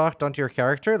hard locked onto your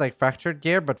character, like fractured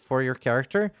gear, but for your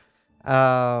character.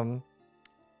 Yeah,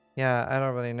 I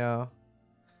don't really know.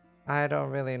 I don't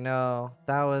really know.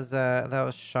 That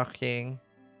was shocking.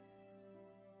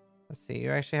 Let's see.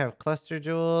 You actually have cluster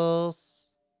jewels,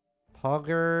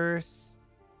 poggers.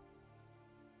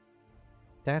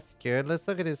 That's good. Let's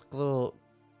look at his little.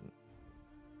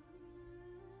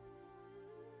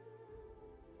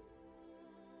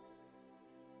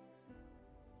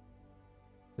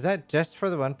 Is that just for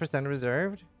the 1%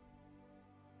 reserved?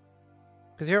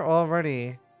 Because you're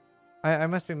already... I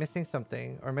must be missing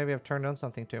something. Or maybe I've turned on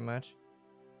something too much.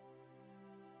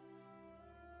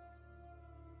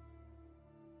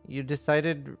 You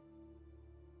decided...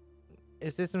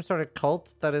 Is this some sort of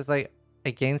cult that is like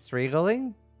against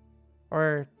regaling?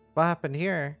 Or what happened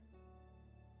here?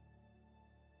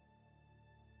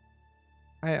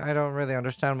 I don't really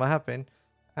understand what happened.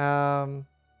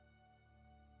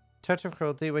 Touch of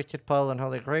Cruelty, Wicked Paul, and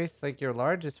Holy Grace. Like, your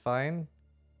large is fine.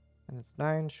 And it's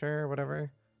 9, sure,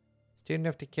 whatever. Student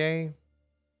of Decay.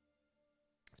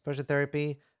 Special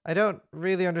Therapy. I don't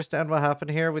really understand what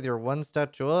happened here with your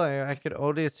 1-stat jewel. I could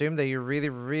only assume that you really,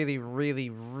 really,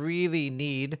 really, really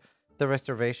need the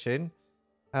restoration.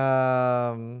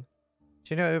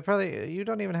 You know, it probably... You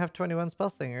don't even have 21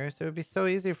 Spellslinger, so it would be so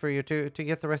easy for you to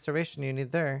get the restoration you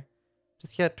need there.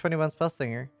 Just get 21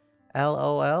 Spellslinger.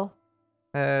 LOL?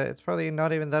 It's probably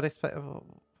not even that expensive.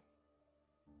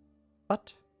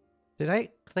 What? Did I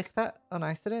click that on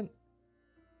accident?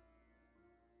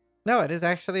 No, it is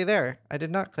actually there. I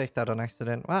did not click that on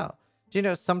accident. Wow. Do you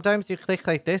know, sometimes you click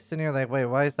like this and you're like, wait,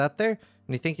 why is that there?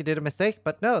 And you think you did a mistake,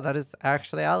 but no, that is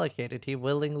actually allocated. He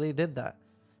willingly did that.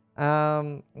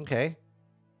 Okay.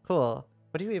 Cool.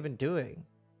 What are you even doing?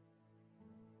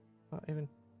 What even...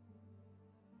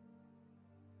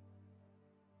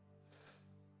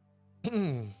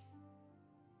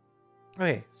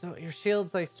 Okay, so your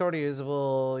shield's like sort of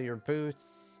usable, your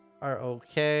boots, are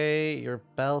okay. Your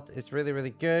belt is really,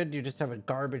 really good. You just have a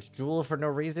garbage jewel for no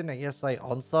reason. I guess, like,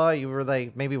 Onslaught, you were,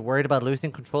 like, maybe worried about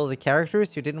losing control of the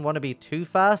characters. You didn't want to be too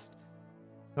fast.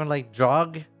 You want to, like,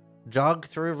 jog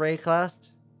through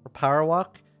Rayclast or Power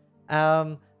Walk.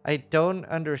 I don't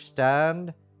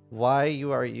understand why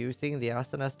you are using the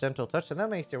Asanas Gentle Touch, and that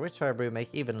makes your Witch Fire Brew make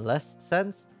even less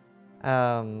sense.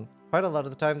 Quite a lot of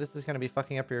the time, this is going to be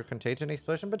fucking up your Contagion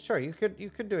Explosion, but sure, you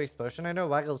could do Explosion. I know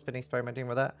Waggle's been experimenting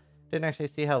with that. Didn't actually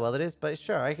see how well it is, but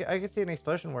sure, I could see an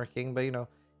Explosion working, but, you know,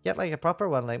 get, like, a proper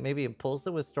one, like, maybe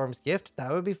Impulsive with Storm's Gift,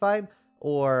 that would be fine.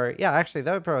 Or, yeah, actually,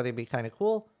 that would probably be kind of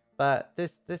cool, but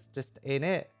this just ain't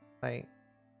it. Like,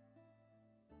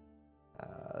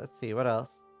 let's see, what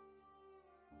else?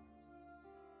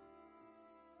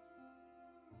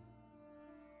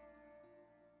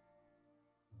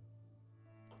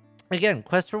 Again,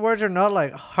 quest rewards are not,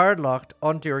 like, hard locked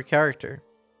onto your character.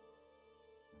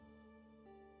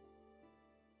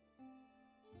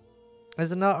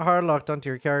 Is it not hard locked onto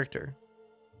your character?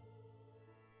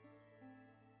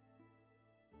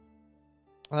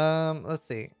 Let's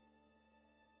see.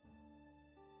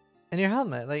 And your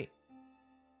helmet, like,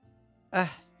 do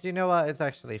you know what? It's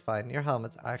actually fine. Your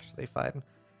helmet's actually fine.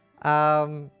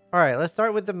 Alright, let's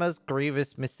start with the most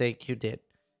grievous mistake you did,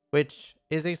 which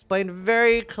is explained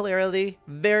very clearly,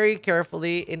 very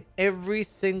carefully in every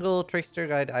single trickster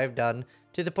guide I've done,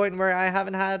 to the point where I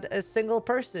haven't had a single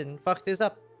person fuck this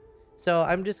up. So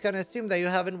I'm just gonna assume that you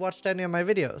haven't watched any of my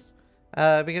videos.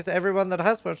 Because everyone that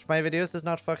has watched my videos has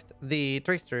not fucked the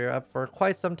trickster up for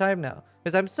quite some time now.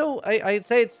 Because I'd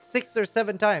say it's 6 or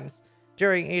 7 times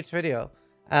during each video.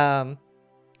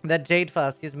 That Jade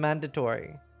Flask is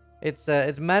mandatory.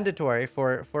 It's mandatory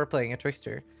for playing a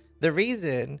trickster. The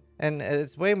reason, and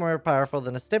it's way more powerful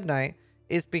than a Stibnite,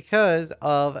 is because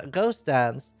of Ghost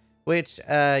Dance, which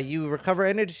you recover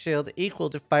energy shield equal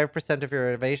to 5% of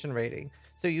your evasion rating.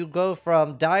 So you go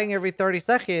from dying every 30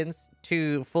 seconds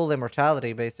to full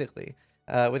immortality, basically,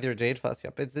 with your Jade Flask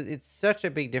up. It's such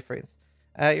a big difference.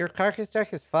 Your Carcass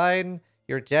deck is fine.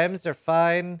 Your gems are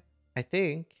fine, I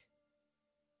think.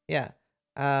 Yeah.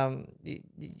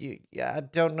 Yeah, I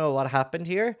don't know what happened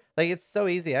here. Like, it's so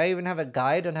easy. I even have a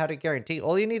guide on how to guarantee.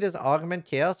 All you need is augment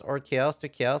chaos or chaos to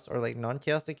chaos or, like,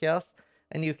 non-chaos to chaos,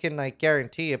 and you can, like,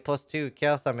 guarantee a +2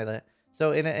 chaos amulet.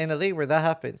 So in a league where that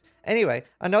happens. Anyway,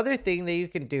 another thing that you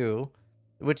can do,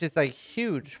 which is, like,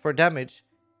 huge for damage,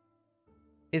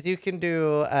 is you can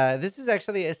do this is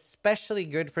actually especially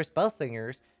good for spell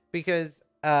slingers, because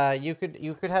you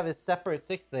could have a separate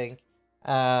 6th link,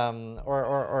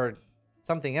 or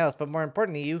something else, but more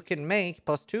importantly, you can make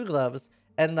 +2 gloves,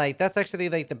 and, like, that's actually,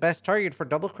 like, the best target for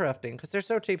double corrupting, because they're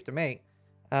so cheap to make.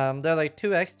 They're like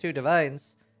 2x 2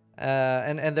 divines,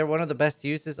 and they're one of the best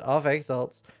uses of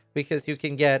exalts, because you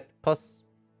can get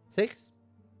 +6.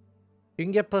 You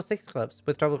can get +6 gloves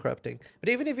with double corrupting. But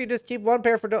even if you just keep one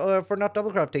pair for not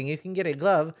double corrupting, you can get a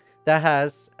glove that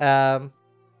has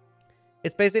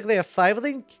it's basically a 5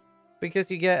 link, because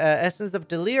you get Essence of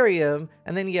Delirium,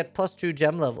 and then you get +2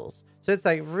 gem levels. So it's,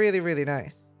 like, really, really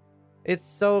nice. It's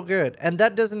so good, and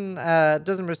that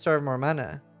doesn't restore more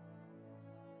mana.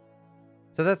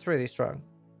 So that's really strong.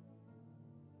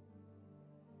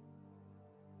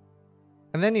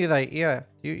 And then you, like, yeah,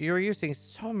 you're using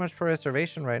so much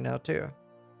preservation right now too.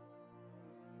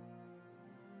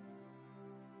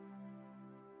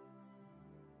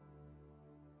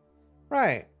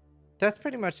 Right. That's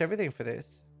pretty much everything for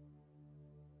this.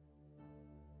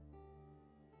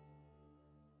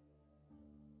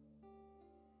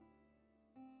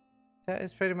 That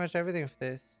is pretty much everything for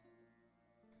this.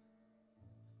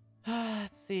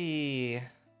 Let's see.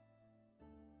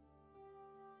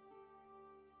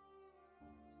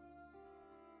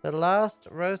 The last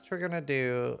roast we're gonna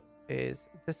do is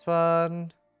this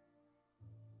one.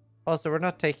 Also, we're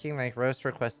not taking, like, roast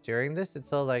requests during this.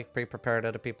 It's all, like, pre-prepared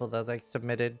out of people that, like,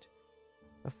 submitted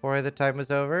before the time was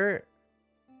over.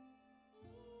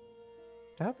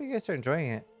 I hope you guys are enjoying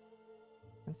it.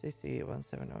 NCC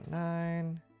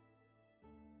 1709.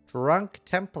 Drunk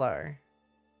Templar.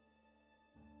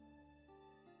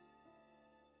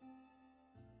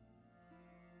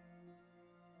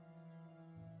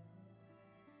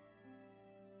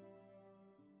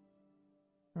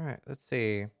 Alright, let's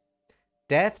see.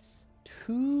 Deaths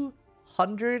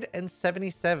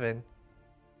 277.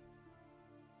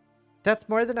 That's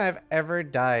more than I've ever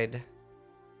died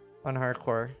on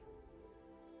hardcore.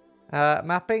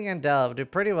 Mapping and Delve do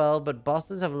pretty well, but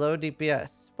bosses have low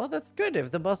DPS. Well, that's good.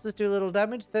 If the bosses do little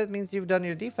damage, that means you've done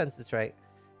your defenses right.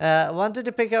 Wanted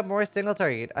to pick up more single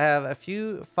target. I have a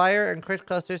few fire and crit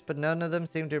clusters, but none of them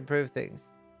seem to improve things.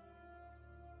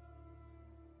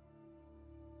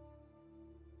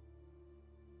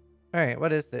 Alright,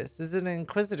 what is this? This is an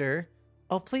Inquisitor.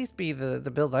 Oh, please be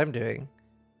the build I'm doing.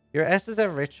 Your S is a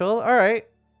ritual? Alright.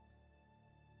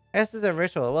 S is a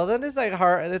ritual. Well, then it's like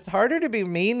hard. It's harder to be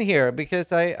mean here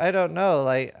because I don't know.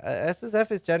 Like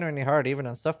SSF is genuinely hard even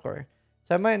on softcore,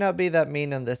 so I might not be that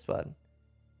mean on this one.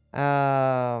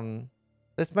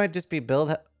 This might just be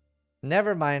build.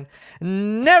 Never mind.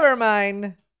 Never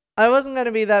mind. I wasn't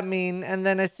gonna be that mean, and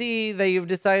then I see that you've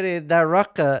decided that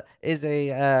Rucka is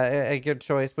a good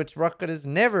choice, which Rucka is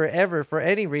never ever for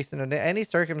any reason under any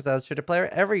circumstance should a player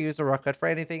ever use a Rucka for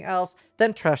anything else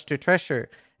than trash to treasure.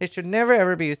 It should never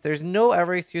ever be used. There's no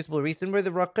ever excusable reason where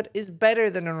the Rocket is better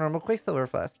than a normal Quicksilver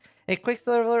Flask. A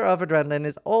Quicksilver of Adrenaline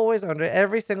is always under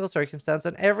every single circumstance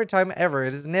and every time ever.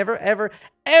 It is never ever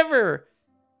ever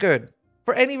good.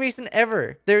 For any reason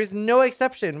ever. There is no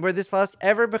exception where this flask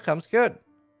ever becomes good.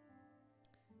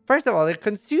 First of all, it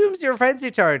consumes your frenzy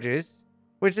charges,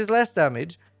 which is less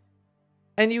damage.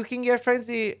 And you can get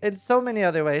frenzy in so many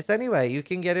other ways anyway. You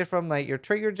can get it from like your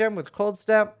trigger gem with cold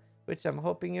snap, which I'm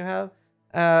hoping you have.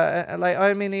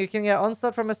 You can get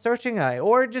onslaught from a searching eye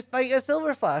or just like a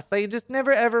silver flask. Like you just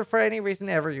never ever for any reason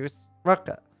ever use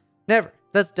Rucka. Never.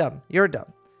 That's dumb. You're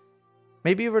dumb.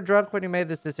 Maybe you were drunk when you made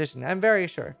this decision. I'm very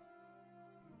sure.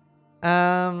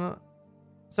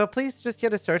 So please just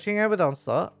get a searching eye with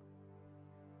onslaught.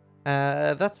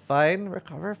 That's fine.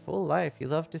 Recover full life. You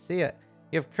love to see it.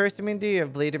 You have curse immunity, you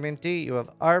have bleed immunity, you have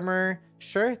armor.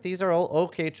 Sure, these are all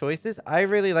okay choices. I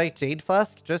really like Jade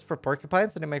Flask just for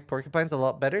porcupines, and they make porcupines a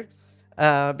lot better.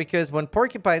 Because when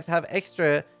porcupines have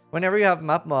extra, whenever you have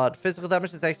map mod, physical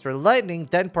damage is extra lightning,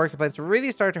 then porcupines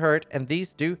really start to hurt, and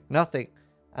these do nothing.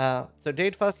 So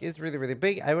Jade Flask is really, really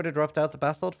big. I would have dropped out the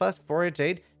Basalt Flask for a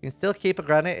Jade. You can still keep a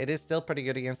Granite. It is still pretty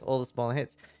good against all the small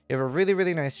hits. You have a really,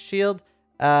 really nice shield.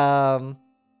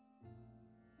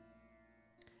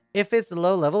 If it's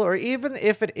low level, or even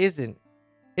if it isn't.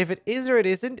 If it is or it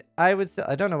isn't, I would still...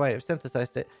 I don't know why I've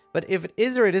synthesized it. But if it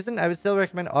is or it isn't, I would still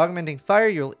recommend augmenting fire.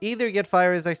 You'll either get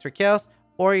fire as extra chaos,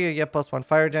 or you get +1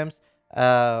 fire gems.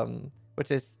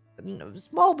 Which is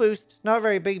small boost, not a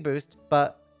very big boost,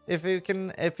 but if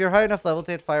you're high enough level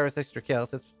to hit fire as extra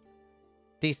chaos, it's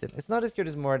decent. It's not as good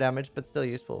as more damage, but still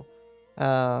useful.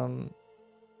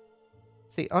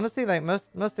 See, honestly, like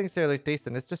most things here look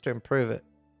decent. It's just to improve it.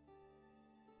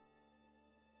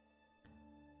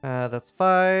 That's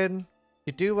fine.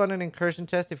 You do want an incursion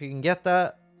chest if you can get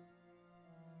that.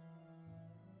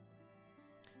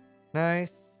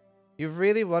 Nice. You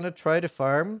really want to try to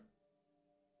farm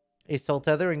a soul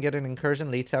tether and get an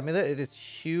incursion leech amulet. It is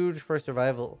huge for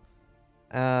survival.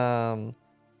 Let's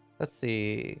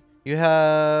see. You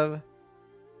have...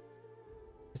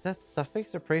 Is that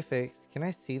suffix or prefix? Can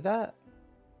I see that?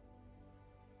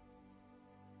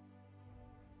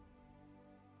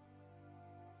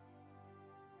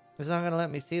 It's not going to let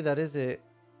me see that, is it?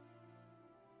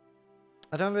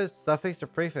 I don't know if it's suffix or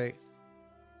prefix.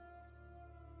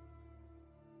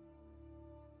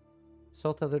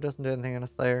 Soul Tether doesn't do anything on a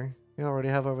Slayer. You already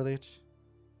have Overleech.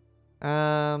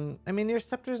 I mean, your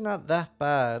Scepter's not that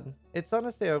bad. It's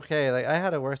honestly okay. Like, I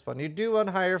had a worse one. You do want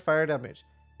higher fire damage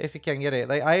if you can get it.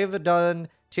 Like, I have done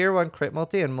tier 1 crit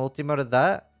multi and multi-modded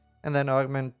that. And then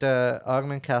augment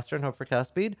caster and hope for cast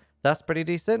speed. That's pretty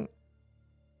decent.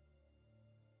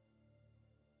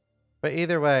 But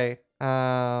either way,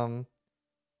 yeah,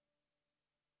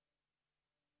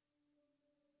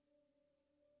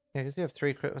 because you have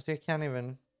 3 crit, so you can't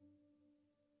even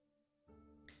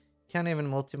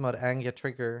multi-mod and get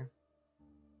trigger.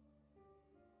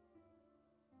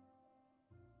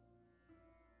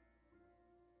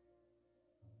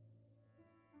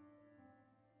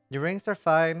 Your rings are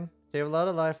fine. So you have a lot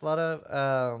of life, a lot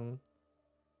of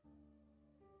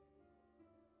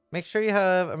make sure you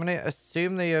have, I'm gonna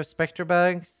assume that you have Spectre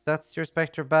Banks. That's your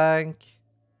Spectre Bank.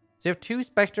 So you have 2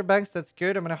 Spectre Banks, that's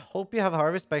good. I'm gonna hope you have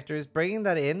Harvest Spectres. Bringing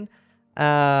that in.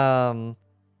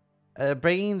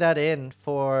 Bringing that in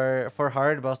for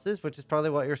hard bosses, which is probably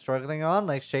what you're struggling on,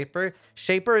 like Shaper.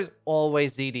 Shaper is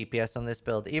always Z DPS on this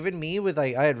build. Even me with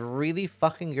like, I had really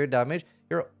fucking good damage.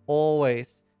 You're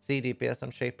always Z DPS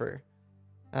on Shaper.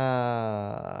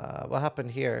 What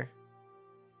happened here?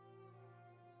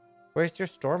 Where's your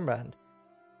Stormbrand?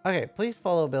 Okay, please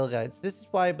follow build guides. This is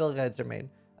why build guides are made.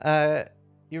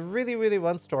 You really, really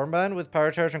want Stormbrand with power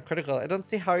charge and critical. I don't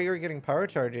see how you're getting power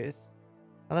charges.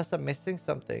 Unless I'm missing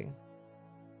something.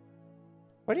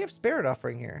 Why do you have Spirit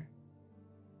Offering here?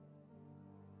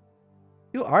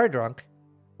 You are drunk.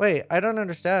 Wait, I don't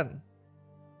understand.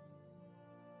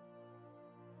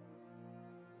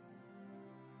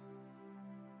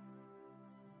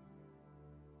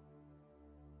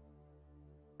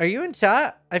 Are you in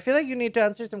chat? I feel like you need to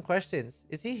answer some questions.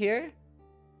 Is he here?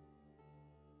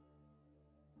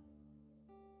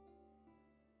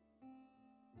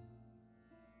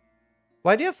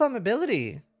 Why do you have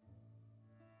flammability?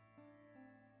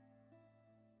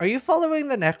 Are you following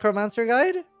the Necromancer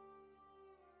guide?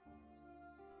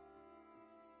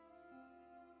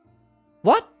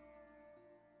 What?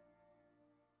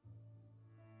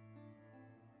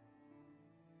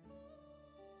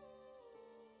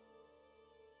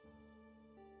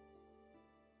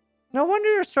 No wonder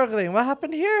you're struggling. What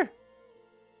happened here?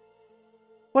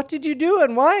 What did you do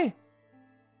and why?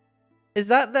 Is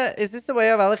this the way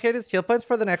I've allocated skill points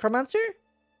for the Necromancer?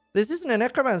 This isn't a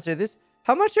Necromancer.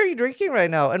 How much are you drinking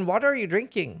right now? And what are you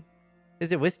drinking?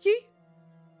 Is it whiskey?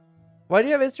 Why do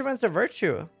you have instruments of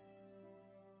virtue?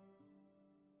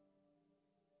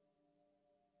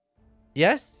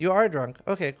 Yes, you are drunk.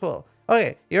 Okay, cool.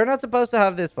 Okay, you're not supposed to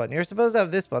have this one. You're supposed to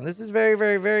have this one. This is very,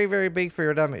 very, very, very big for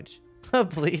your damage.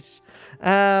 Bleach.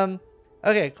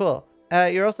 Okay, cool.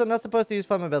 You're also not supposed to use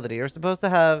flammability. You're supposed to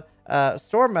have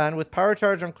Storm Man with power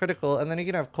charge on critical, and then you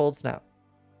can have Cold Snap.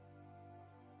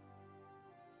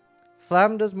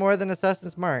 Flam does more than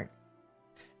Assassin's Mark.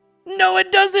 No,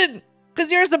 it doesn't! Because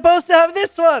you're supposed to have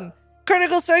this one!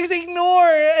 Critical strikes ignore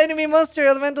enemy monster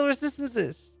elemental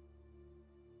resistances.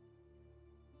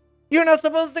 You're not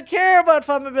supposed to care about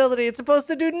flammability. It's supposed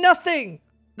to do nothing.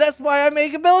 That's why I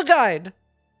make a build guide.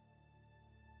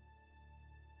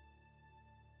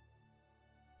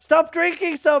 Stop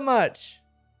drinking so much.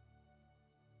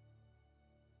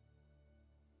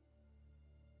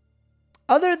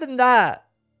 Other than that,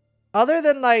 other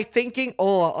than like thinking,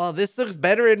 oh, this looks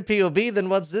better in POB than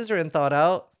what Zizaran thought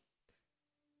out.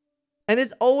 And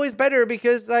it's always better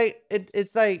because like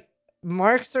it's like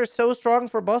marks are so strong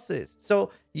for bosses.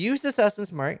 So use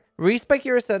Assassin's Mark, respec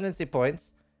your ascendancy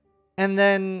points, and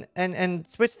then and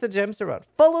switch the gems around.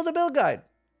 Follow the build guide.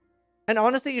 And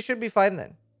honestly, you should be fine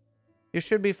then. You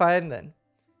should be fine then.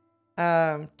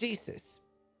 Jesus.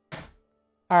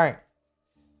 Alright.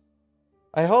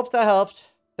 I hope that helped.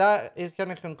 That is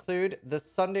gonna conclude the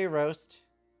Sunday roast.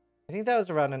 I think that was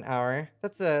around an hour.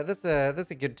 That's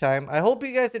a good time. I hope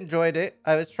you guys enjoyed it.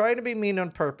 I was trying to be mean on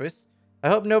purpose. I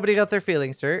hope nobody got their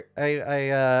feelings hurt.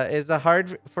 It's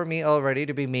hard for me already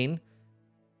to be mean.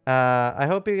 I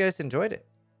hope you guys enjoyed it.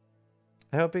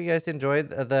 I hope you guys enjoyed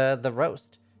the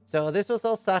roast. So this was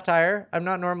all satire. I'm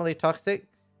not normally toxic.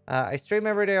 I stream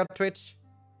every day on Twitch.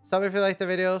 Sub if you like the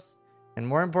videos. And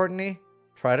more importantly,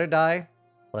 try to die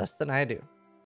less than I do.